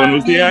 Guess which one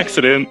was the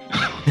accident?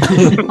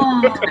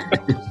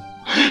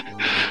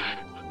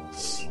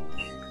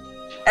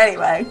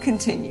 Anyway,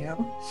 continue.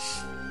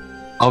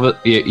 All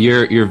but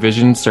your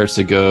vision starts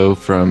to go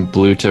from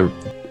blue to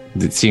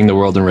seeing the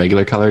world in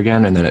regular color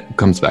again, and then it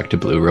comes back to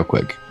blue real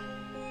quick.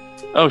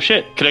 Oh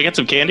shit! Can I get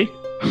some candy?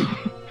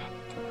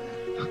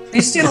 You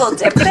just do a little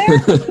dip there?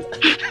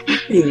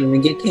 You didn't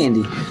even get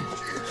candy.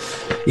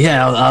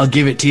 Yeah, I'll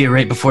give it to you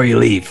right before you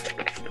leave.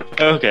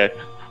 Okay.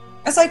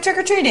 It's like trick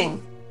or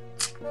treating.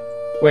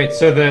 Wait,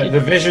 so the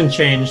vision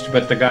changed,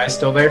 but the guy's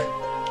still there?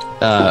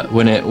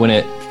 When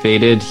it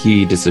faded,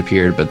 he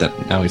disappeared, but then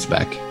now he's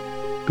back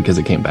because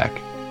it came back.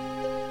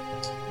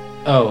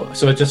 Oh,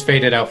 so it just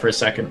faded out for a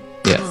second.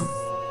 Yeah.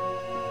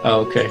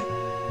 Oh, okay.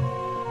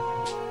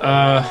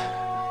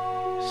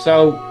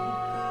 So,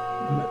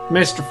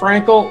 Mr.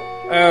 Frankel,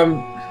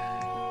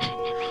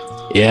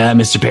 Yeah,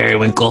 Mr.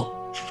 Periwinkle.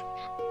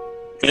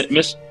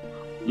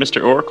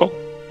 Mr. Oracle?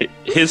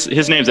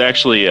 His name's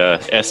actually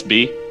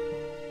SB.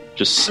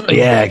 Just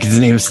Yeah, because his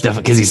name is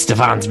Stefan. Because he's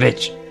Stefan's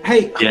bitch.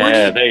 hey,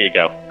 yeah, there you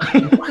go.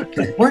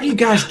 where do you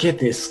guys get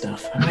this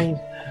stuff? I mean,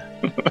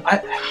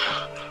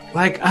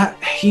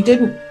 he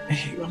didn't.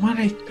 What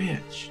a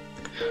bitch.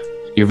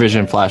 Your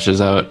vision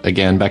flashes out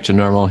again, back to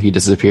normal. He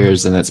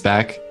disappears, and it's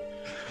back.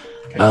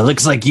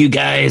 Looks like you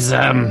guys.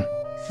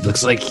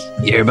 Looks like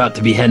you're about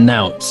to be heading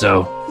out.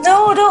 So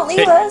No, don't leave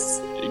Hey. us.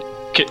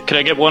 Can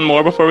I get one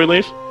more before we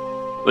leave?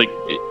 Like,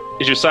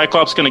 is your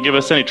Cyclops going to give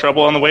us any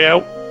trouble on the way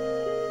out?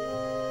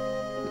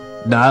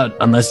 not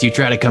unless you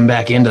try to come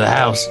back into the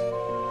house.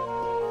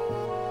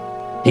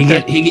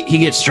 He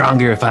gets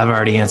stronger if I've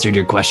already answered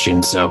your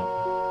question. So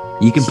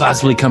you can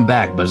possibly come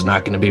back, but it's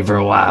not going to be for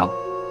a while.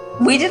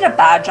 We did a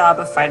bad job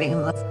of fighting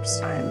him the first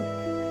time.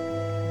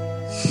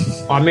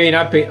 I mean,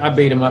 I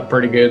beat him up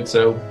pretty good.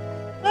 So,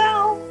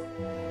 Well,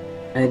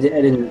 I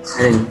didn't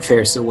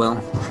fare so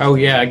well. oh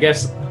yeah, I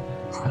guess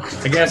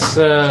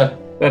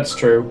that's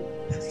true.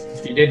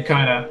 You did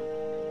kind of.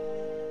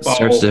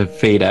 Starts to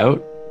fade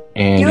out,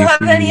 and do you have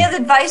see- any other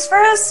advice for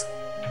us?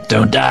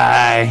 Don't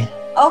die.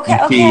 Okay,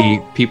 You okay. see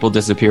people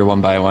disappear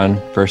one by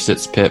one. First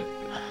it's Pip,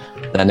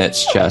 then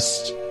it's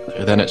Chest,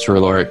 then it's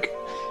Ruloric,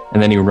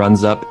 and then he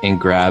runs up and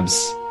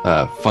grabs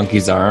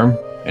Funky's arm,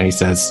 and he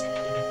says,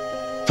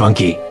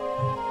 Funky,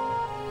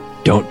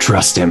 don't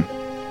trust him.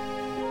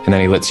 and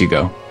then he lets you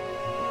go.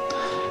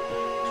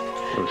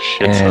 Oh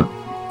shit! And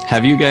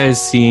have you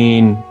guys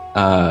seen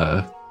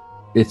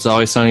It's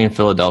Always Sunny in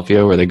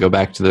Philadelphia, where they go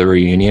back to the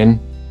reunion,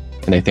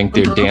 and they think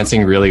they're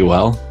dancing really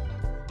well?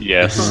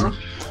 Yes.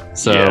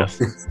 So Yes.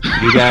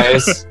 you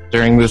guys,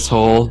 during this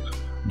whole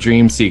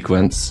dream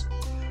sequence,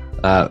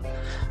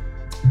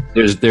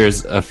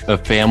 there's a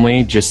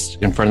family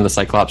just in front of the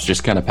Cyclops,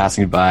 just kind of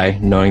passing by,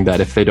 knowing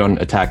that if they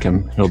don't attack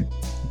him, he'll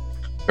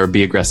or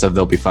be aggressive,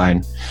 they'll be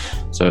fine.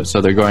 So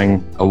they're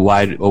going a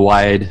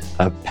wide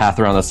path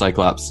around the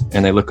Cyclops,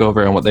 and they look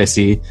over, and what they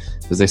see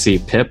is they see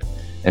Pip,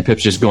 and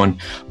Pip's just going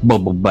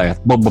bubble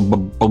bath, bubble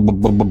bath,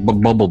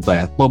 bubble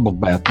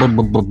bath,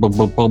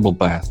 bubble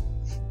bath.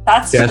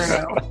 That's Yes.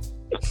 true.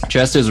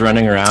 Chest is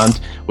running around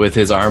with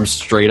his arms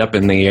straight up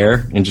in the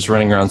air and just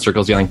running around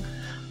circles yelling,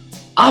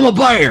 I'm a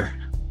bear!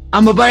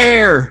 I'm a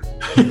bear!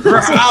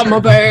 I'm a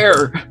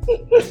bear!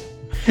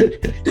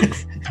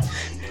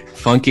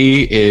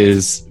 Funky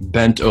is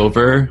bent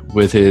over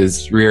with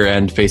his rear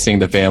end facing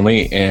the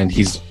family, and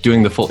he's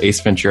doing the full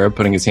Ace Ventura,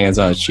 putting his hands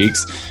on his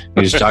cheeks.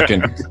 And he's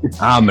talking,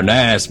 I'm an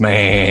ass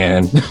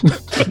man.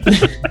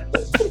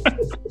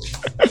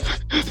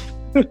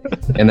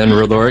 And then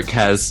Rodoric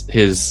has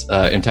his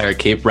entire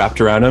cape wrapped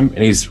around him,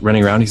 and he's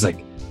running around. He's like,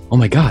 oh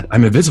my god,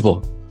 I'm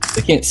invisible.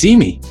 They can't see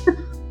me.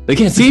 They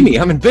can't see me.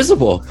 I'm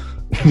invisible.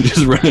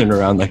 Just running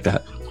around like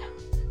that.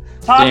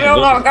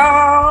 Popular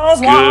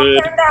girls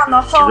walking Good down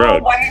the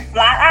drug. hallway,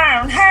 flat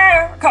iron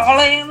hair,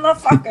 calling the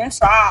fucking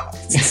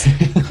shots.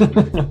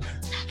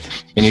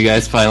 And you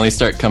guys finally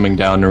start coming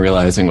down and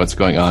realizing what's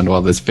going on,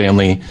 while this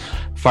family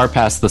far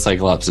past the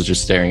Cyclops is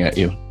just staring at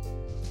you.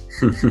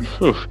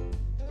 Whew.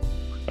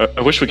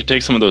 I wish we could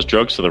take some of those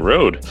drugs to the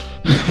road.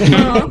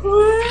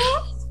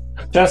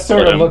 Just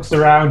sort of looks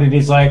around and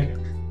he's like,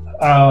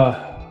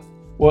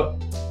 what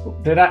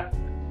did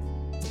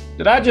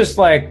I just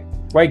like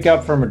wake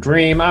up from a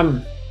dream?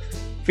 I'm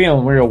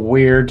feeling real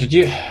weird.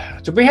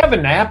 Did we have a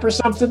nap or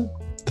something?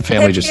 The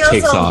family It just feels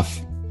takes so- off.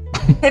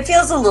 It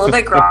feels a little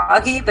bit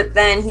groggy, but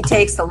then he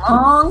takes a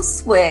long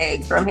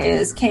swig from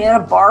his can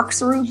of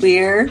Barks root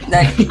beer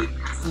that he's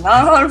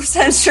not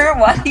 100% sure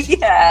what he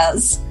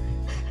has.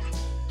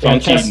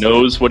 Funky Chest-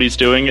 knows what he's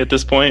doing at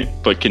this point,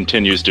 but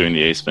continues doing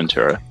the Ace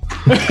Ventura.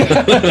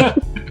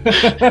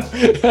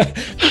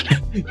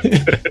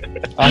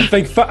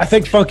 I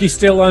think Funky's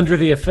still under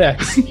the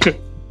effects.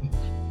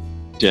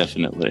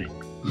 Definitely.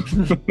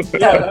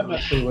 Yeah, that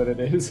must be what it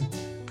is.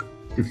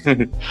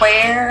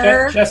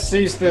 Where? Just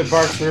sees the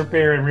Barks root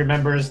beer and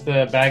remembers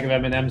the bag of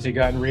M&Ms he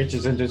got and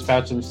reaches into his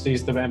pouch and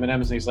sees the M&Ms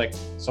and he's like,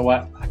 so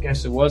what? I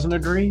guess it wasn't a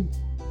dream?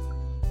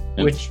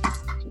 And- Which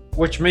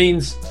which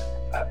means,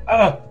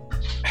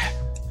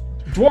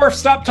 dwarf,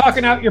 stop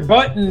talking out your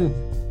butt and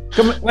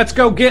come. Let's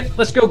go get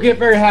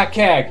Very High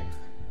Cag.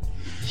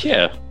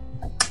 Yeah,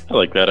 I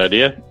like that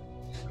idea.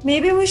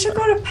 Maybe we should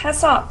go to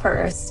Pesop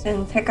first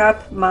and pick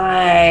up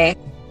my.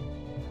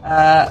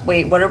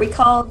 Wait, what are we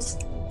called?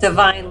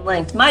 Divine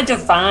Linked. My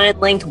Divine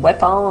Linked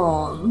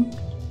weapon.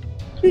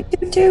 Toot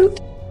toot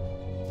toot.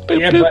 Boop,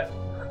 Yeah,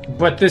 boop.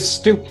 but this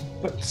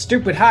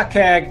stupid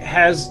Hakag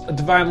has a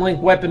Divine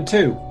Link weapon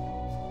too.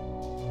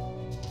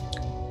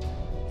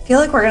 I feel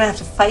like we're gonna have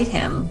to fight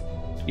him.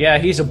 Yeah,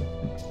 he's a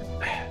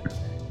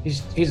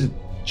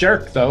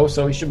jerk though,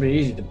 so he should be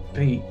easy to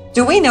beat.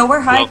 Do we know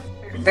where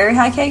Very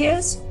High Cake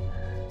is?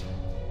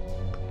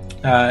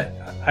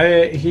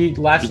 He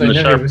last He's in I the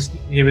knew sharp-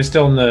 he was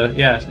still in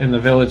the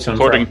village.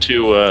 According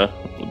to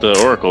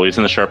the Oracle, he's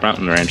in the Sharp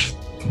Mountain range.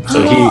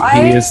 So Oh,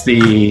 he is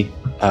the,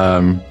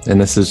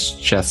 and this is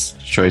Chess'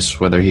 choice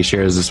whether he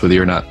shares this with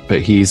you or not,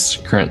 but he's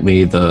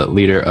currently the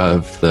leader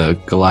of the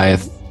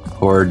Goliath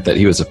horde that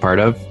he was a part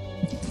of.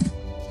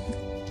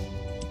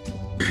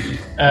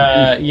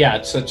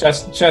 Yeah, so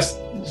Chess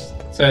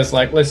says,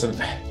 like, listen,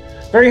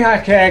 Very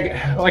High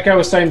Cag, like I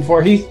was saying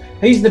before,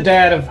 he's the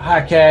dad of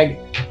High Cag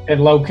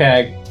and Low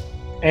Cag,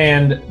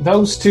 and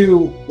those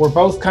two were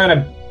both kind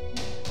of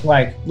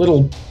like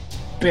little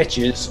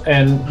bitches,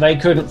 and they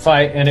couldn't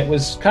fight, and it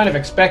was kind of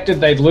expected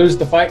they'd lose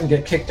the fight and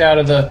get kicked out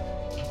of the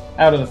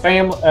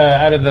family,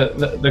 out of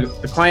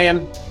the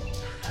clan,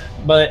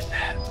 but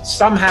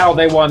somehow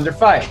they won their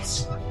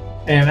fights.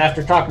 And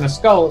after talking to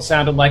Skull, it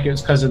sounded like it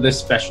was because of this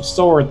special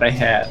sword they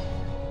had.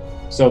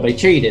 So they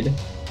cheated,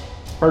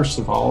 first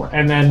of all.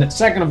 And then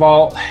second of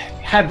all,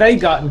 had they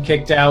gotten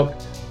kicked out,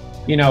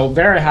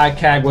 Very High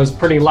Cag was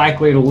pretty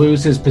likely to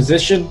lose his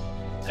position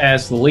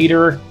as the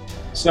leader.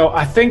 So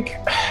I think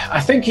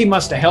he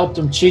must have helped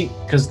them cheat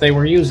because they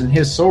were using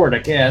his sword, I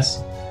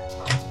guess.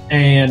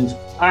 And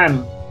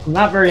I'm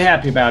not very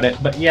happy about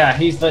it. But yeah,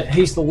 he's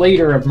the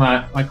leader of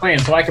my clan,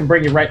 so I can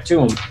bring you right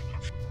to him.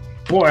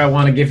 Boy, I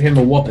want to give him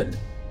a whooping.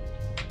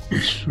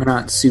 We're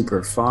not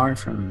super far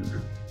from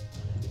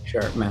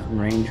Sharp Mountain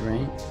Range,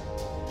 right?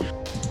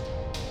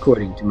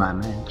 According to my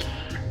map.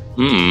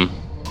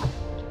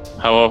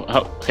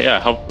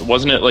 How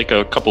wasn't it like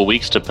a couple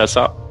weeks to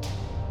Pesop?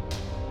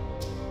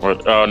 Or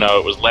no,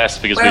 it was less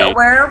because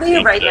Where are we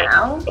changed right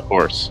now? the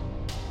horse.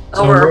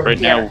 Oh, we're over Right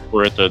here. now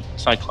we're at the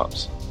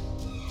Cyclops.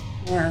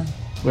 Yeah.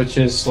 Which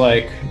is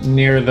like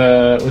near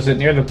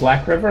the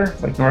Black River?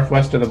 Like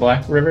northwest of the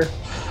Black River?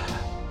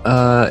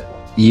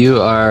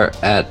 You are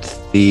at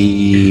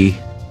the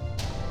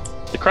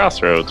The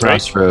crossroads,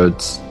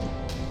 crossroads.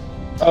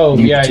 Oh,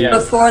 You yeah, two- yeah.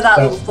 Before that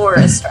little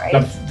forest, right?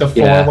 The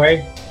Yeah.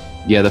 four-way?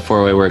 Yeah, the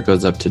four-way where it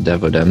goes up to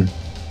Devodem.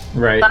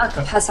 Right.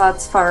 Fuck,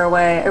 Pesot's far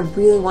away. I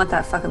really want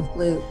that fucking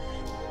flute.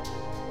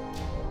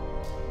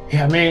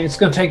 Yeah, man, it's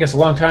going to take us a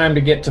long time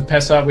to get to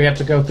Pesop. We have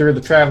to go through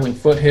the traveling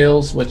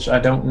foothills, which I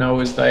don't know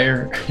is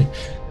there.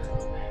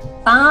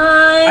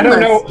 Fine, don't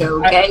let's know.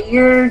 go get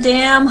your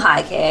damn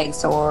high cag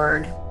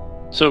sword.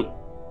 right? So,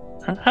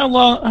 how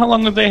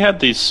long have they had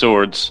these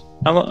swords?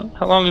 How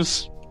long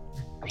is?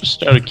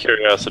 Just out of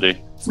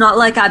curiosity. It's not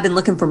like I've been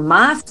looking for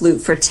my flute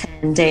for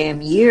 10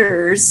 damn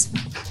years.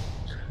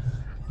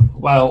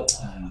 Well,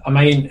 I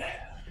mean,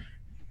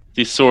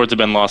 These swords have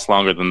been lost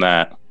longer than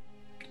that.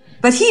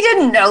 But he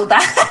didn't know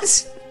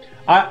that.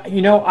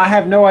 I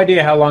have no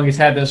idea how long he's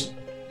had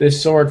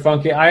this sword,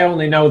 Funky. I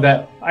only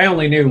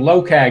knew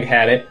Low Cag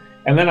had it,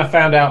 and then I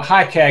found out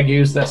High Cag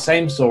used that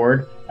same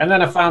sword, and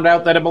then I found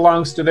out that it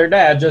belongs to their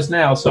dad just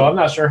now, so I'm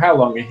not sure how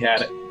long he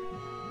had it.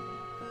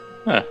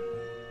 Huh.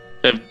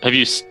 Have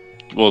you?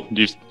 Well,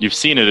 you've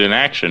seen it in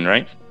action,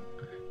 right?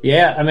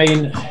 Yeah, I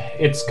mean,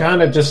 it's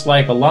kind of just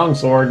like a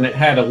longsword, and it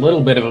had a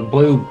little bit of a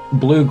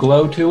blue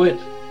glow to it.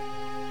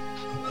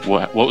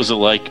 What was it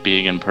like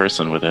being in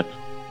person with it?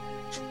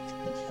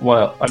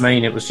 Well, I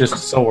mean, it was just a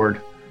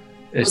sword.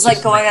 It was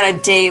like going on a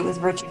date with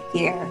Richard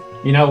Gere.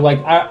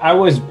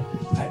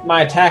 Like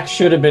my attack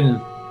should have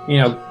been,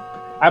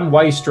 I'm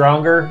way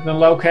stronger than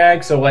Low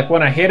Cag, so like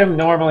when I hit him,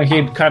 normally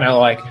he'd kind of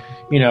like,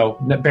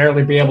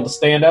 barely be able to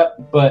stand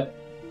up, but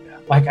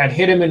like I'd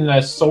hit him and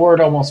the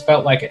sword almost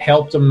felt like it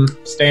helped him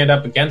stand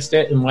up against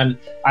it, and when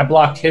I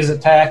blocked his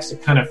attacks,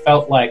 it kind of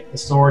felt like the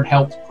sword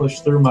helped push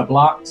through my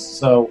blocks,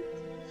 so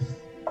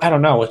I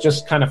don't know, it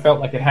just kind of felt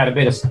like it had a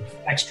bit of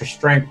extra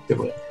strength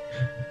to it.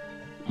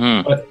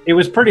 But it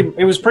was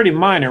pretty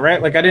minor,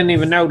 right? Like I didn't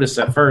even notice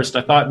at first.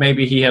 I thought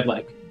maybe he had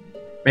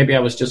maybe I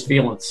was just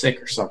feeling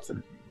sick or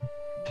something.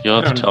 You'll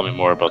have to tell me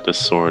more about this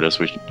sword as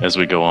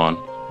we go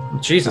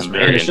on. Jesus, I'm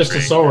man, very it's just a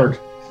intrigued. sword.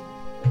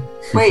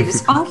 Wait,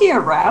 is Funky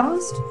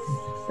aroused?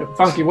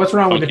 Funky, what's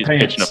wrong with Funky's your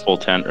pitching a pants? full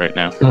tent right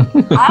now.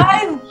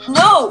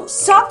 No,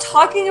 stop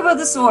talking about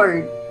the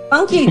sword.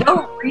 Funky,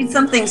 don't read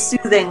something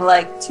soothing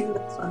like two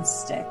nuts on a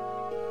stick.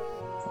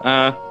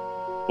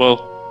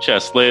 Well,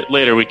 Chess,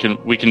 later we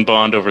can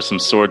bond over some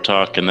sword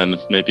talk, and then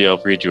maybe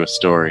I'll read you a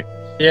story.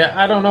 Yeah,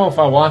 I don't know if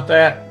I want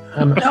that.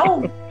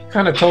 No,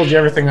 kind of told you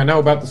everything I know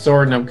about the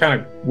sword, and I'm kind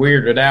of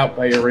weirded out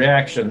by your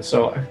reaction.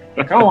 So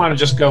I kind of want to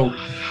just go.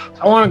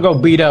 I want to go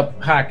beat up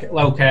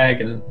low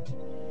cag and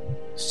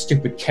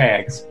stupid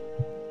cags.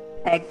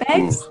 Egg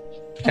bags?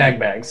 Cag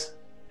bags.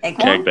 Egg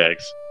Keg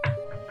bags.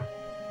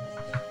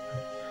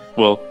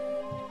 Well,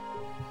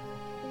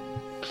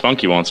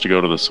 Funky wants to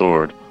go to the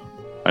sword.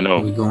 I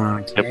Are we know going on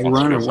a Pip cag wants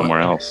to run go or what? somewhere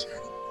else.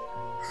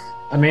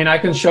 I mean, I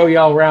can show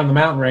y'all around the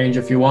mountain range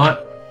if you want.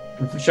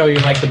 I can show you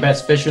like the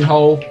best fishing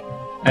hole,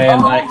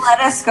 and let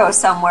us go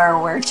somewhere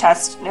where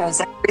Chest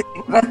knows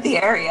everything about the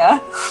area.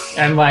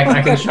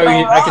 I can show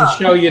you. I can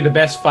show you the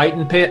best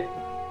fighting pit,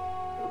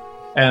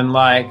 and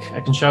I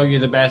can show you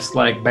the best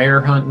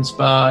bear hunting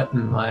spot,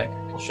 and I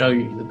can show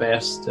you the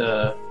best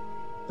the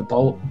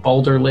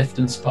boulder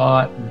lifting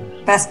spot.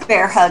 And Best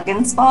bear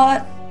hugging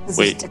spot. This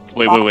is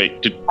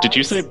Wait. Did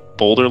you say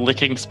boulder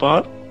licking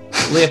spot?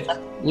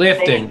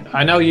 lifting.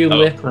 I know you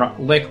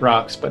lick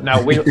rocks, but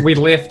no, we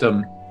lift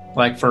them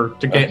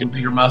to get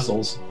bigger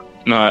muscles.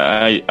 No,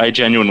 I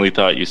genuinely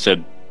thought you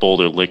said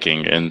boulder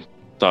licking and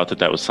thought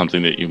that was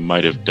something that you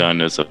might have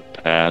done as a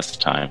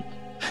pastime.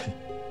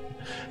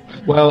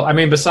 Well, I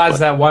mean, besides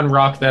that one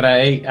rock that I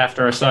ate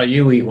after I saw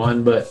you eat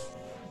one, but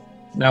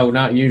no,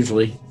 not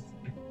usually.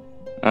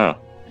 Oh.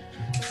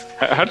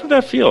 How did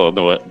that feel,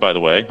 by the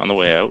way, on the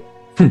way out?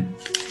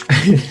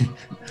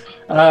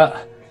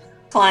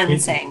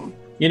 Cleansing.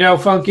 You know,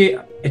 Funky,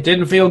 it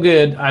didn't feel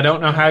good. I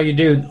don't know how you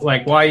do,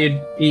 why you'd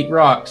eat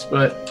rocks,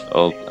 but...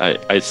 Oh,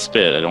 I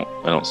spit. I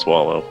don't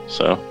swallow,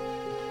 so...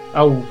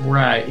 Oh,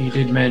 right. You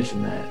did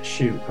mention that.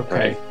 Shoot.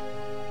 Okay. Right.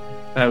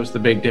 That was the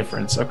big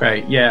difference.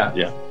 Okay, yeah.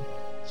 Yeah.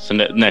 So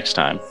next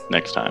time.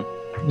 Next time,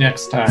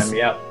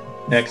 yep.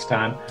 Next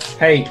time.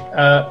 Hey,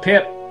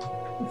 Pip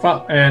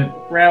and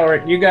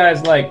Rowlett, you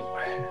guys,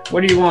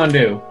 what do you want to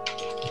do?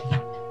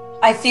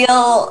 I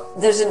feel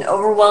there's an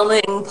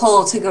overwhelming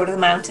pull to go to the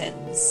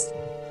mountains.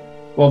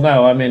 Well,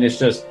 no, I mean, it's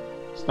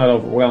not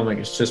overwhelming.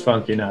 It's just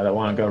Funky and I that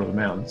want to go to the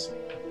mountains.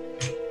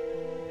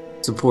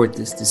 Support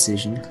this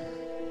decision.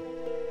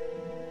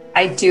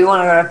 I do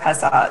want to go to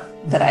Pesat,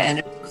 but I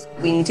understand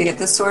we need to get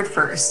the sword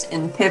first.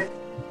 And Pip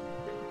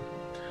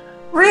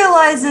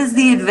realizes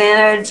the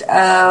advantage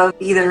of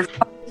either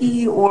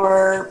Funky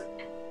or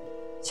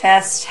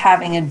Chest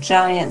having a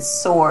giant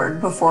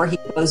sword before he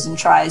goes and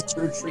tries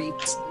to retrieve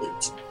his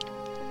flute.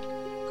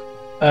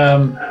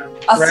 A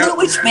flute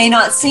which may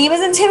not seem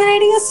as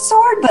intimidating as a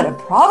sword, but it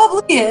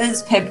probably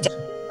is. Pip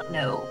doesn't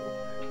know.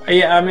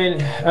 Yeah, I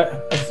mean,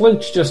 a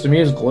flute's just a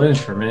musical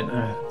instrument.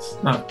 It's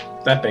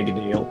not that big a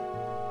deal.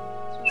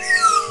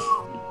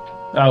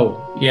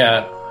 Oh,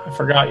 yeah. I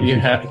forgot you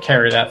had to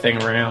carry that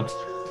thing around.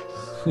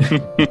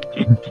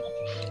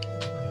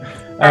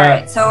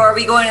 Alright, so are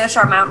we going to the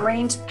Sharp Mountain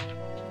range?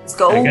 Let's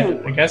go.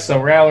 I guess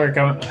so.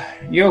 Rowlett,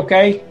 you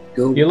okay?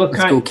 Go. You look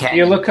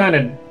kind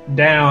of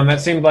down. That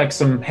seemed like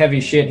some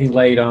heavy shit he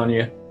laid on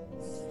you.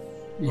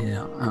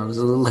 Yeah, I was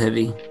a little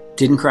heavy.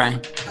 Didn't cry.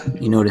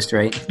 You noticed,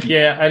 right?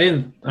 Yeah, I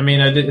didn't. I mean,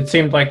 it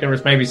seemed like there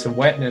was maybe some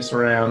wetness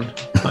around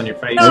on your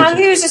face. No,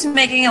 he was just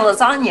making a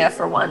lasagna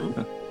for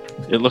one.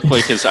 It looked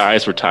like his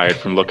eyes were tired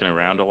from looking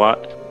around a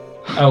lot.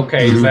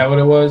 Okay, is that what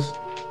it was?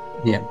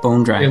 Yeah,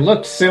 bone dry. It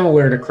looked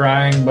similar to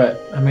crying,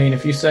 but I mean,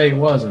 if you say it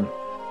wasn't.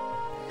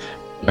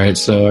 All right,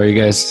 so are you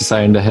guys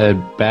deciding to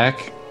head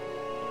back?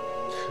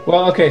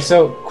 Well, okay.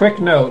 So, quick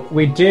note: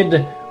 we do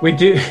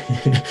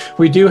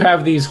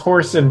have these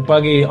horse and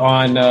buggy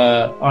on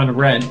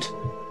rent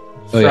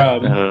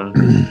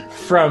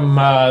from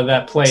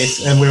that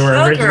place, and we were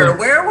originally.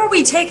 Where were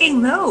we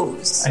taking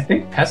those? I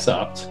think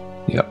Pessopt.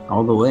 Yep,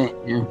 all the way.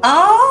 Yeah.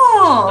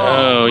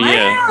 Oh.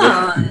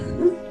 Yeah.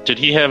 Man. Did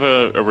he have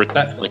a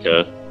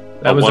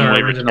that was one-way our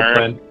original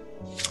return?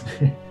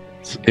 plan.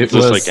 It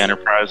was like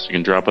Enterprise. You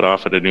can drop it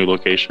off at a new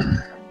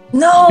location.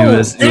 No, it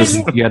was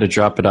you had to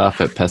drop it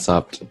off at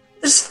Pessopt.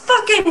 There's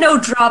fucking no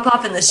drop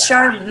off in the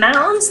Sharp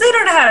Mountains. They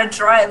don't know how to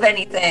drive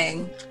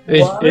anything.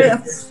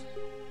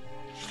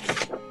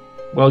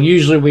 Well,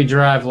 usually we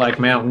drive like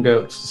mountain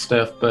goats and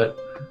stuff, but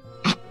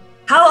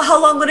how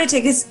long would it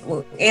take us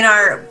in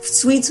our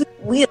sweet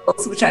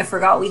wheels, which I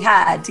forgot we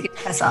had, to get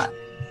Pessopt?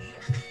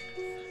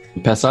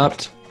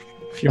 Pessopt?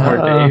 A few more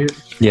days.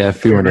 Yeah, a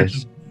few more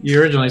days.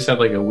 You originally said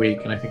like a week,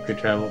 and I think we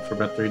traveled for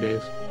about 3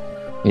 days.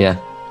 Yeah.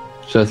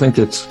 So I think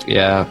it's,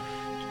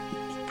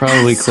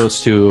 probably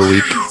close to a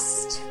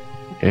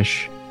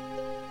week-ish.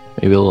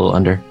 Maybe a little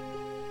under.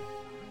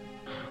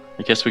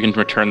 I guess we can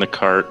return the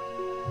cart.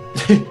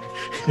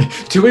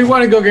 Do we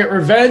want to go get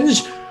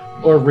revenge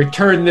or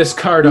return this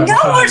cart on time?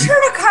 No,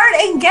 return a cart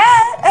and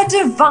get a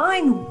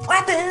divine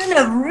weapon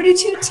of Rudy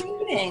Toot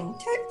Tooting.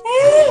 Toot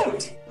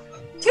Toot.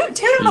 Toot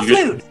Toot on the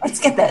flute. Let's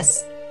get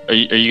this. Are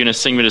you going to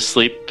sing me to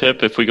sleep,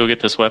 Pip, if we go get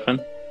this weapon?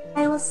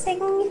 I will sing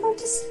you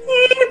to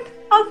sleep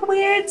of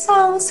weird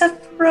songs of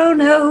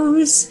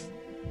Chronos.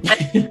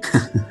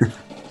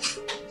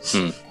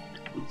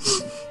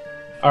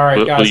 All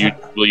right, guys.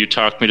 Will you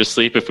talk me to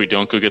sleep if we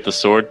don't go get the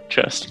sword,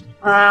 Chest?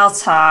 I'll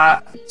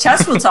talk.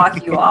 Chest will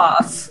talk you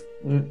off.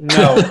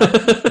 No.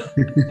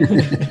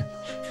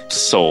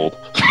 Sold.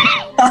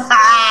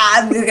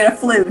 I'm gonna get a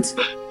flute.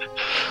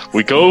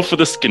 We go for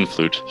the skin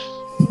flute.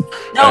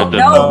 No,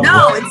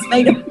 it's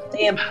made of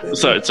damn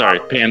flute. Sorry,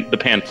 the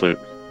pan flute.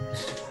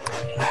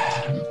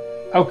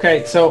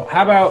 Okay, so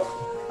how about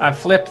I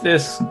flip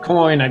this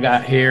coin I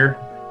got here,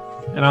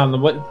 and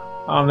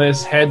on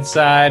this head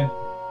side,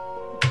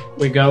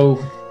 we go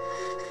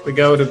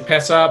to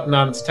Pessop, and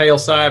on its tail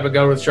side, we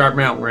go to the Sharp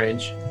Mountain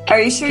Range. Are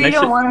you sure you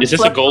don't want Is to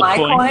this a flip gold my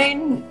coin?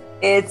 coin?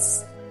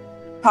 It's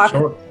Pocket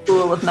Sure.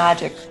 Pool of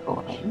Magic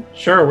coin.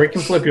 Sure, we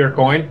can flip your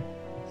coin.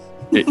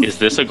 Is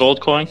this a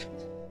gold coin?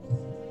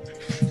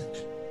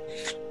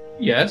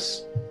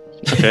 Yes.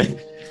 Okay.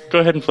 Go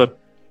ahead and flip.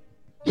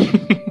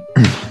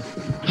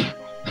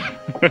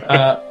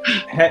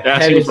 Head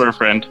Asking is, for a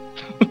friend.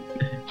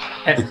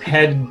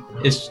 head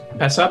is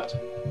Pessop,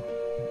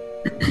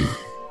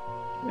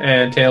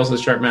 and tails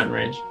is Sharp Mountain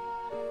Range.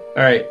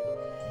 All right.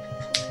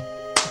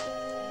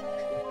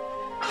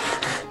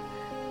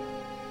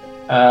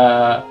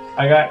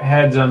 I got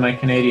heads on my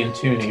Canadian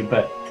toonie,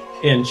 but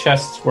in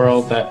Chest's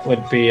world, that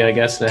would be, I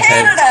guess, the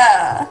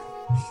head.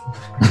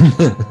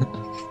 Canada!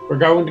 We're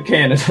going to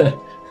Canada.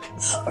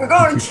 We're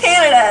going to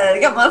Canada to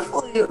get my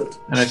flute.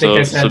 And I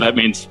think So that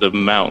means the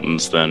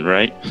mountains then,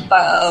 right?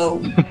 Oh,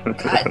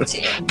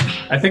 goddamn.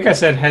 I think I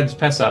said heads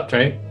Pessop,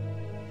 right?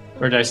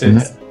 Or did I say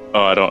that?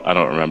 Oh, I don't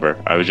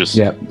remember. I was just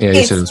Yeah, you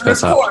It's said it's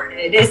best up.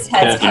 recorded. It's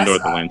heads in Pessop.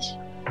 Northlands.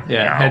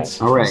 Yeah,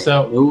 heads. All right.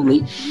 So, No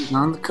late fees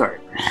on the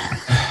cart.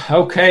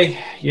 okay,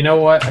 you know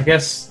what? I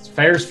guess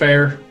fair's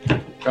fair.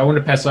 Going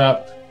to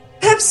Pessop.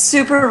 Pip's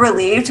super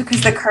relieved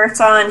because the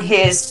cart's on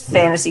his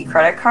fantasy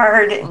credit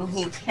card and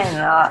he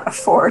cannot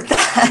afford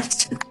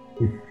that.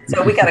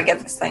 So we gotta get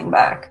this thing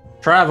back.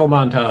 Travel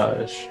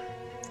montage.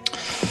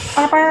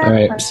 All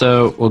right,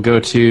 so we'll go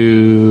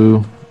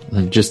to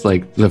just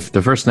like the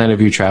first night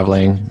of you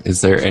traveling.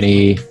 Is there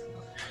anybody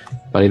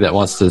that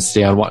wants to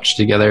stay on watch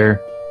together?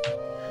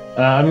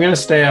 I'm gonna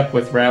stay up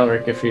with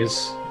Ralric if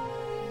he's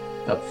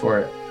up for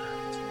it.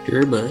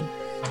 Sure, bud.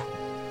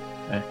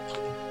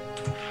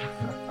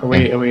 Are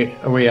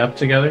we up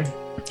together?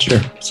 Sure.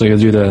 So you'll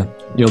do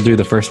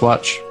the first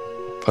watch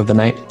of the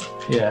night.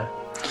 Yeah.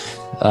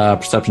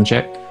 Perception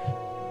check.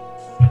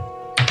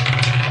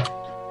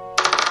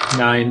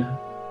 9.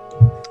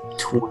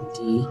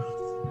 20.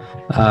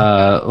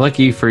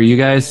 Lucky for you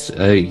guys,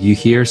 you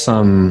hear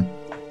some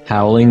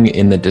howling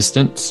in the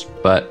distance,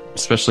 but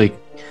especially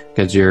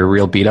because you're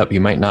real beat up,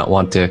 you might not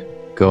want to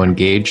go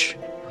engage.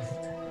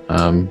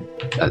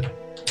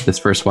 This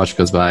first watch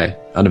goes by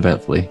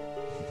uneventfully.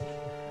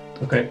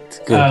 Okay. It's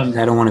good.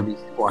 I don't want to be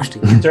washed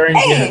again.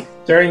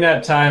 During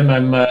that time,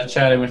 I'm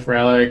chatting with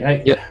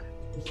Ralric. Yep.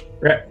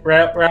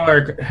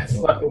 Ralric,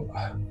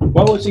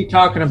 what was he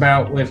talking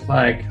about with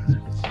like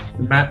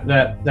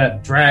that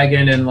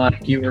dragon and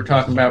like you were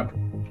talking about,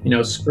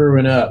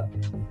 screwing up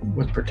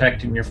with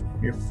protecting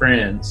your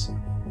friends?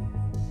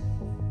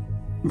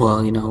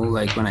 Well,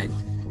 like when I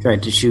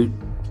tried to shoot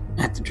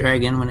at the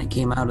dragon when it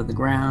came out of the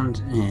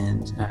ground,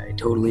 and I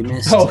totally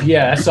missed. Oh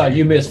yeah, I saw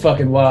you miss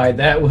fucking wide.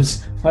 That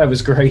was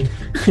great.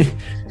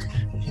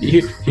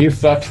 you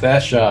fucked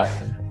that shot.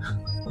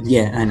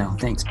 Yeah, I know.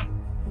 Thanks,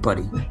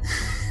 buddy.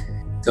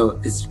 So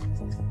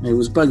it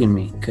was bugging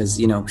me because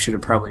should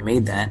have probably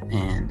made that,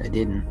 and I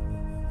didn't.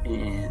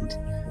 And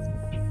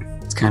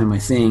it's kind of my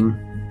thing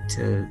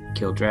to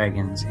kill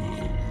dragons,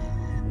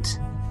 and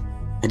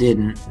I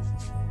didn't.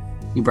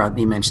 You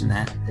mentioned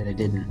that I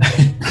didn't.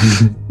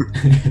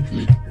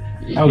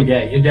 Oh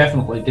yeah, you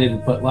definitely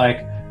didn't. But like,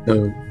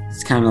 so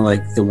it's kind of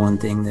like the one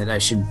thing that I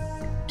should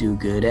do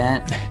good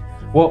at.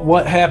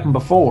 What happened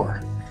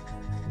before?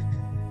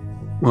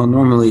 Well,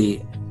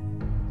 normally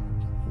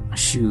I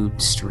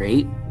shoot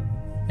straight,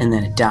 and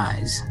then it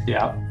dies.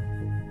 Yeah.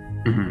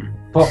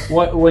 Mm-hmm.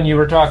 But when you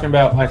were talking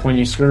about like when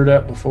you screwed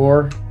up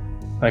before,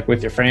 like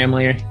with your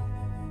family?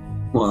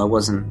 Well, I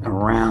wasn't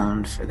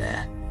around for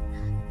that,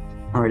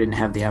 or I didn't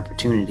have the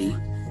opportunity.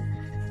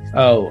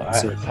 Oh,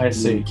 So I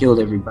see. I killed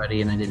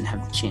everybody, and I didn't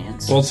have the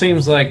chance. Well, it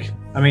seems like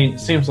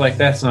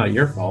that's not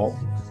your fault.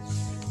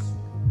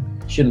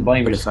 Shouldn't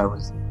blame but yourself.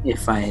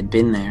 if I had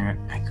been there,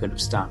 I could have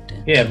stopped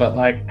it. Yeah, but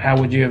like, how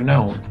would you have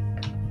known?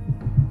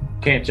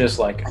 Can't just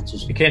like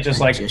you can't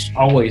just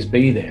always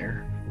be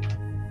there.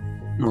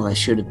 Well, I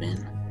should have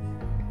been.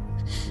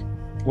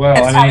 Well,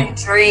 It's I mean, having a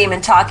dream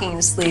and talking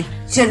in sleep.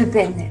 Should have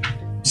been there.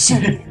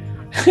 Should have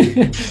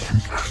been.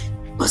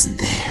 Wasn't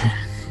there.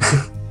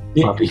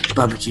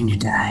 Bobby Jr.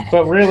 died.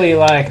 but really,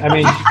 like, I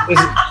mean,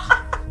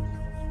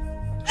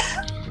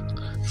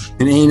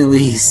 And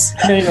Annalise.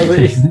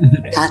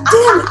 God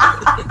damn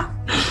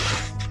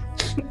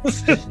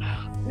it.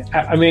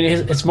 I mean,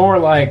 it's more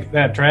like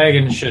that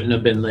dragon shouldn't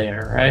have been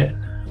there, right?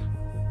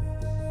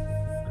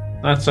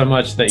 Not so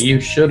much that you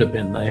should have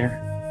been there.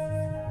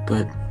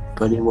 But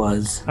it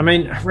was. I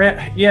mean,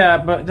 yeah,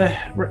 but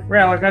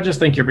Rallic, I just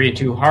think you're being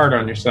too hard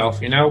on yourself.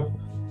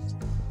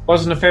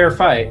 Wasn't a fair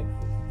fight.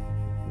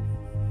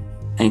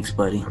 Thanks,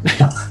 buddy.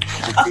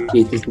 I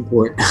appreciate the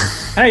support.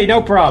 Hey,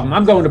 no problem.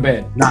 I'm going to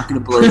bed. Not gonna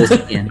blow this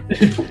again.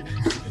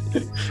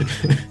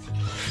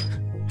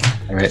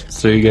 All right,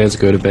 so you guys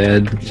go to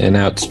bed, and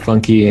now it's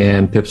Funky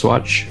and Pip's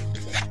watch.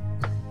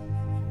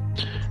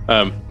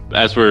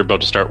 As we're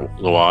about to start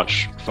the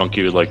watch,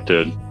 Funky would like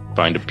to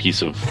find a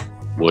piece of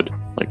wood,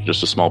 like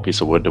just a small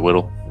piece of wood to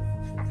whittle.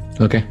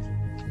 Okay.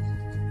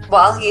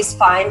 While he's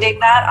finding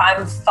that,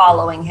 I'm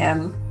following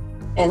him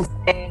and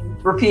saying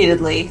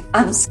repeatedly,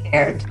 I'm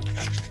scared.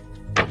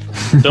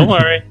 Don't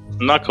worry,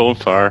 I'm not going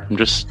far.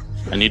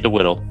 I need to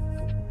whittle.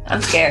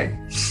 I'm scared.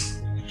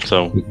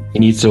 So He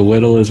needs to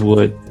whittle his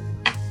wood.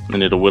 I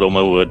need to whittle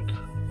my wood.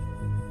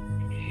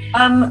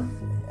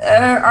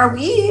 Are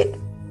we,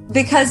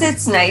 because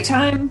it's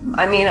nighttime?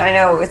 I mean, I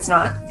know it's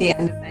not the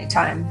end of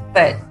nighttime,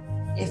 but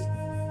if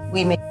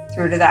we make it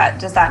through to that,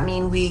 does that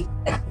mean we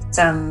get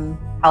some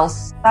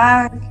health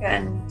back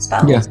and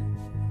spells? Yeah.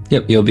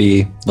 Yep, it'll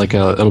be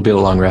a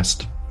long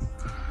rest.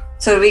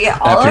 So do we get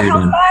all After our you're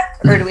health done. back,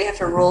 or do we have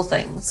to roll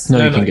things? No,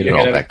 No, you no, can get you it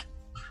all get it. back.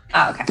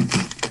 Oh, okay.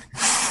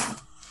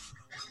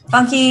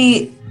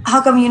 Funky,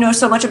 how come you know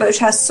so much about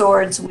chest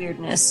swords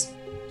weirdness?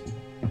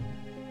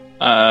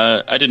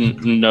 I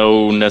didn't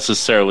know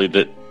necessarily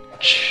that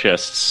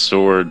chest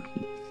sword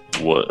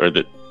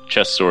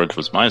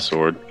was my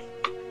sword.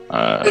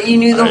 But you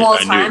knew the whole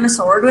I time knew, a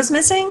sword was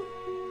missing?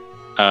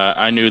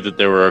 I knew that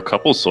there were a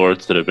couple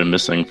swords that had been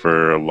missing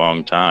for a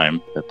long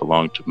time that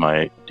belonged to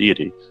my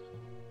deity.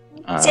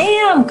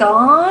 Damn,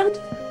 gone.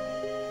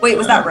 Wait,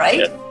 was that right?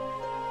 yeah.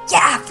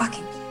 Yeah,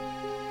 fucking.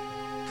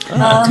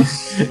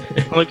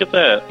 Look at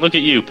that. Look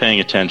at you paying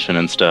attention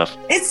and stuff.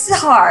 It's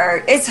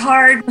hard. It's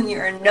hard when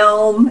you're a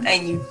gnome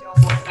and you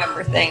don't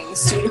remember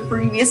things due to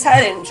previous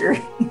head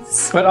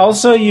injuries. But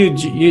also, you,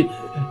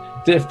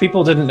 if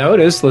people didn't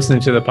notice listening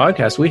to the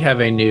podcast, we have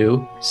a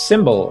new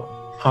symbol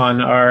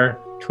on our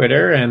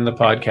Twitter and the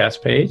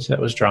podcast page that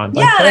was drawn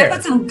by Yeah, and I Claire.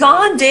 put some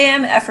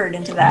goddamn effort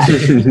into that.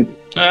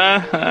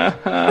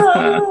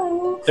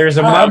 Oh. There's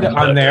a mug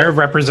on there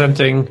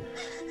representing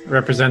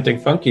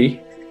Funky,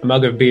 a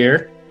mug of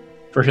beer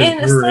for his And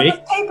a brewery.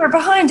 slip of paper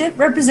behind it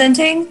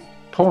representing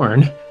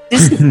Porn.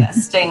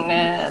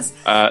 disgustingness.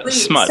 Wait,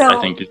 Smut, so-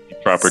 I think is the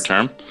proper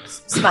term.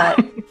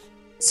 Smut.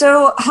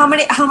 So how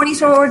many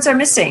swords are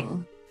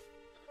missing?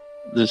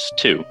 There's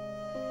two.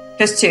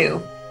 Just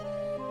two.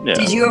 Yeah.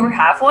 Did you ever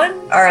have one?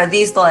 Or are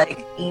these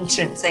like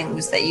ancient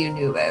things that you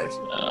knew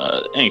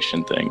about?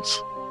 Ancient things.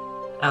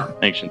 Oh.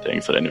 Ancient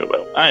things that I knew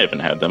about. I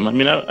haven't had them. I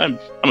mean, I'm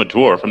a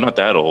dwarf. I'm not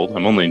that old.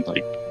 I'm only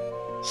like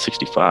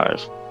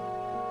 65.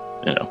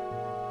 You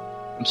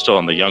know, I'm still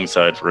on the young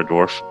side for a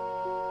dwarf.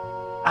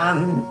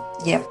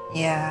 Yep,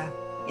 yeah.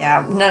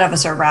 None of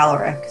us are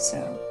Ralaric,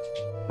 so.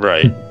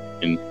 Right.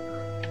 And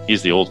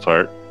he's the old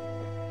part.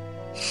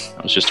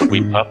 I was just a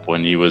wee pup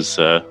when he was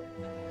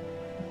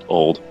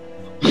old.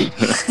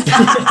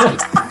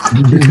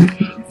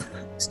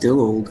 Still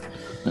old.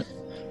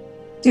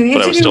 Do we have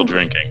But I to was do? still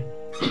drinking.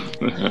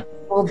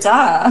 Well,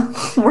 duh.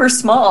 We're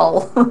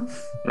small.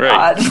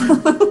 Right. God.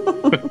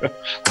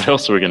 What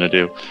else are we gonna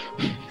do?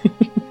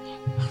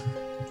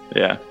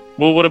 Yeah.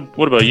 Well, what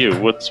about you?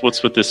 What's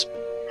with this?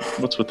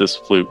 What's with this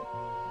flute?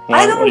 I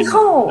Why don't do you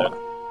know. do that?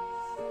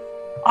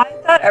 I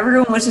thought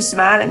everyone was just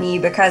mad at me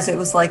because it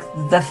was like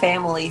the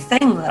family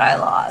thing that I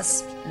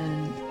lost.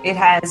 And it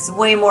has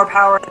way more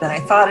power than I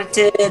thought it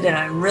did, and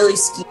I'm really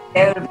skeeved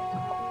out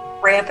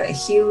about Rampant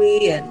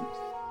Huey, and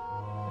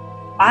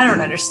I don't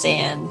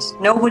understand.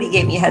 Nobody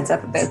gave me a heads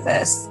up about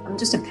this. I'm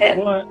just a pit.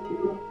 What?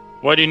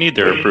 Why do you need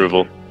their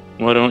approval?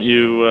 Why don't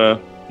you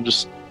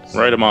just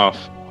write them off?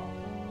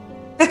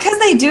 Because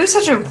they do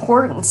such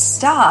important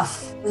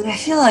stuff. And I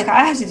feel like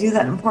I have to do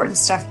that important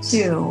stuff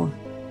too.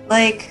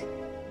 Like,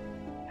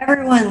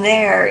 everyone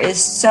there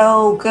is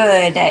so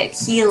good at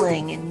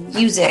healing and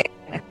music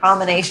and a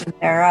combination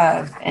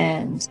thereof,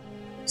 and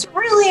it's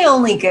really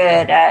only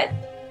good at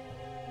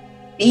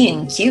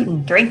being cute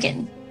and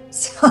drinking.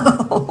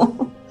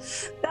 So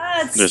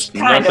that's There's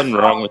kind nothing of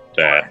wrong with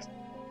that.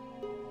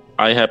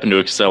 I happen to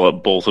excel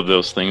at both of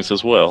those things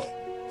as well.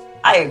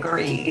 I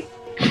agree.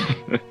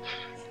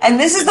 And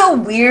this is the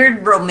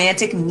weird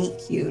romantic meet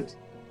cute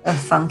of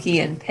Funky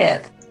and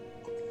Pip.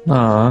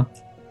 Aw.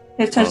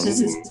 Pip touches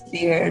his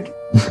beard.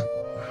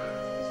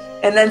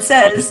 And then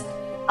says,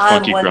 I'm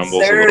Funky one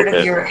grumbles a third little of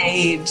bit. your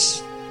age.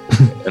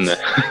 And then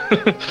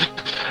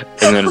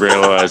and then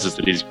realizes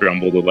that he's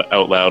grumbled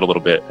out loud a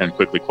little bit and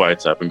quickly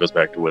quiets up and goes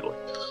back to whittling.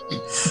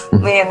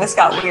 Man, this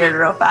got weird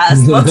real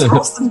fast. Let's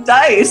roll some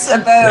dice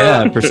about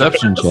Yeah,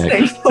 perception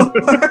check.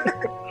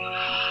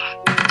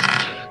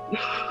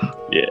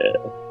 Yeah.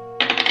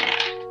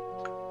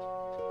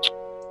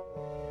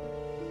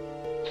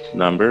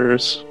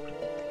 Numbers.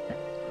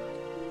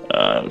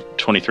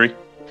 23.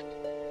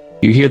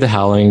 You hear the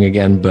howling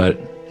again, but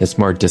it's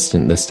more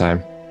distant this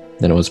time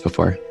than it was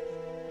before.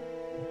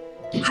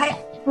 I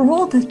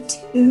rolled a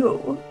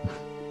 2.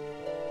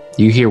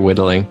 You hear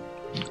whittling.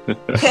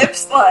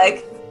 Pip's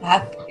like,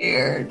 that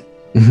beard.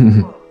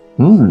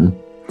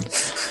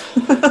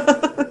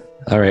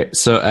 All right.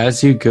 So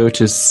as you go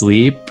to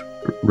sleep,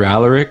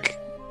 Ralaric,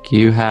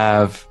 you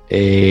have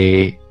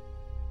a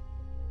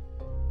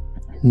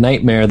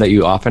nightmare that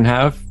you often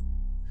have,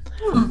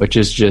 which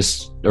is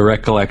just a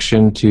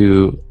recollection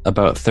to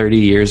about 30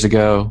 years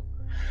ago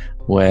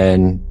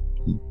when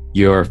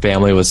your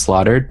family was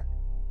slaughtered,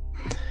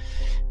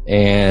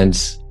 and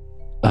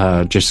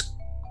just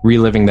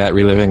reliving that.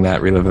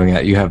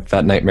 You have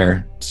that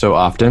nightmare so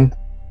often,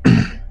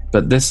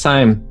 but this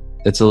time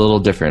it's a little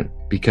different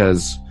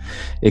because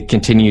it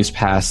continues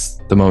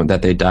past the moment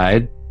that they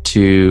died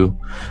to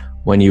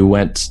when you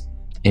went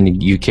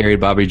and you carried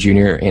Bobby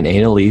Jr. and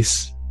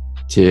Annalise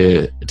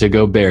to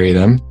go bury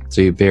them.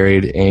 So you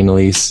buried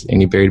Annalise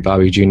and you buried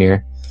Bobby Jr.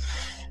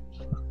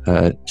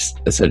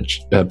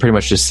 Pretty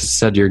much just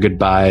said your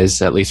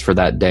goodbyes, at least for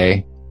that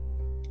day,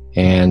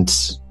 and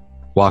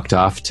walked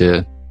off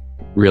to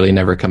really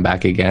never come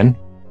back again.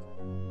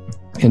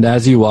 And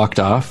as you walked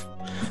off,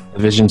 the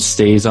vision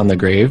stays on the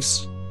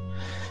graves,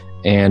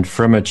 and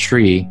from a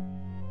tree,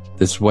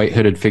 this white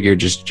hooded figure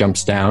just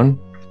jumps down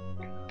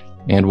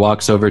and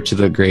walks over to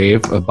the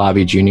grave of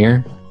Bobby Jr.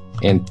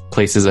 and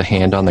places a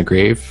hand on the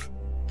grave.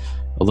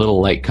 A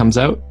little light comes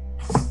out,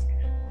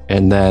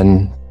 and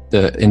then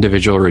the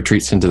individual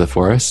retreats into the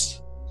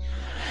forest.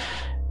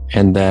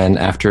 And then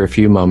after a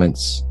few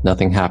moments,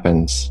 nothing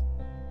happens.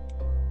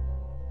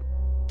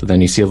 But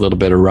then you see a little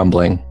bit of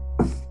rumbling.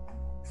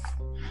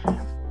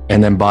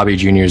 And then Bobby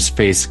Jr.'s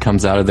face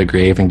comes out of the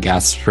grave and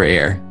gasps for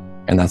air.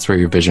 And that's where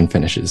your vision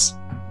finishes.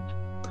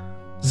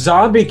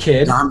 Zombie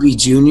kid. Zombie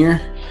Jr.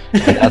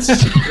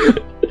 That's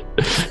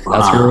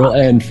where we'll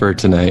end for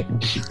tonight.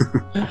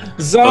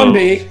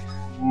 Zombie.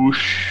 Oh,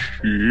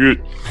 shit.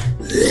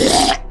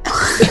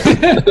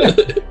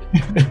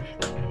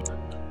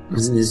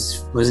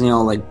 Wasn't he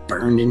all like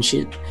burned and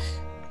shit?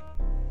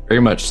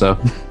 Very much so.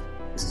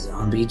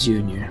 Zombie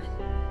Jr.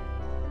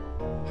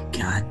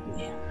 God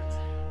damn.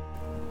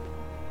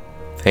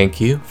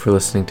 Thank you for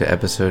listening to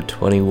episode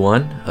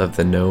 21 of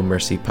the No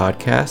Mercy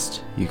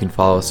podcast. You can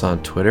follow us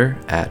on Twitter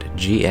at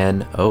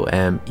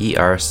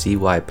GNOMERCY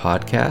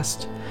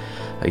podcast.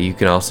 You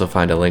can also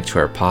find a link to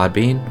our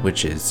Podbean,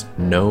 which is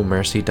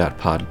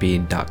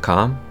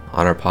nomercy.podbean.com.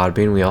 On our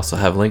Podbean, we also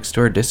have links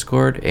to our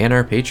Discord and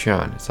our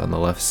Patreon. It's on the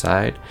left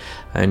side,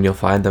 and you'll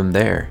find them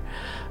there.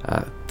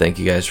 Thank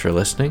you guys for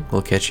listening.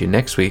 We'll catch you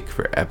next week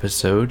for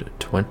episode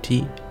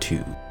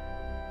 22.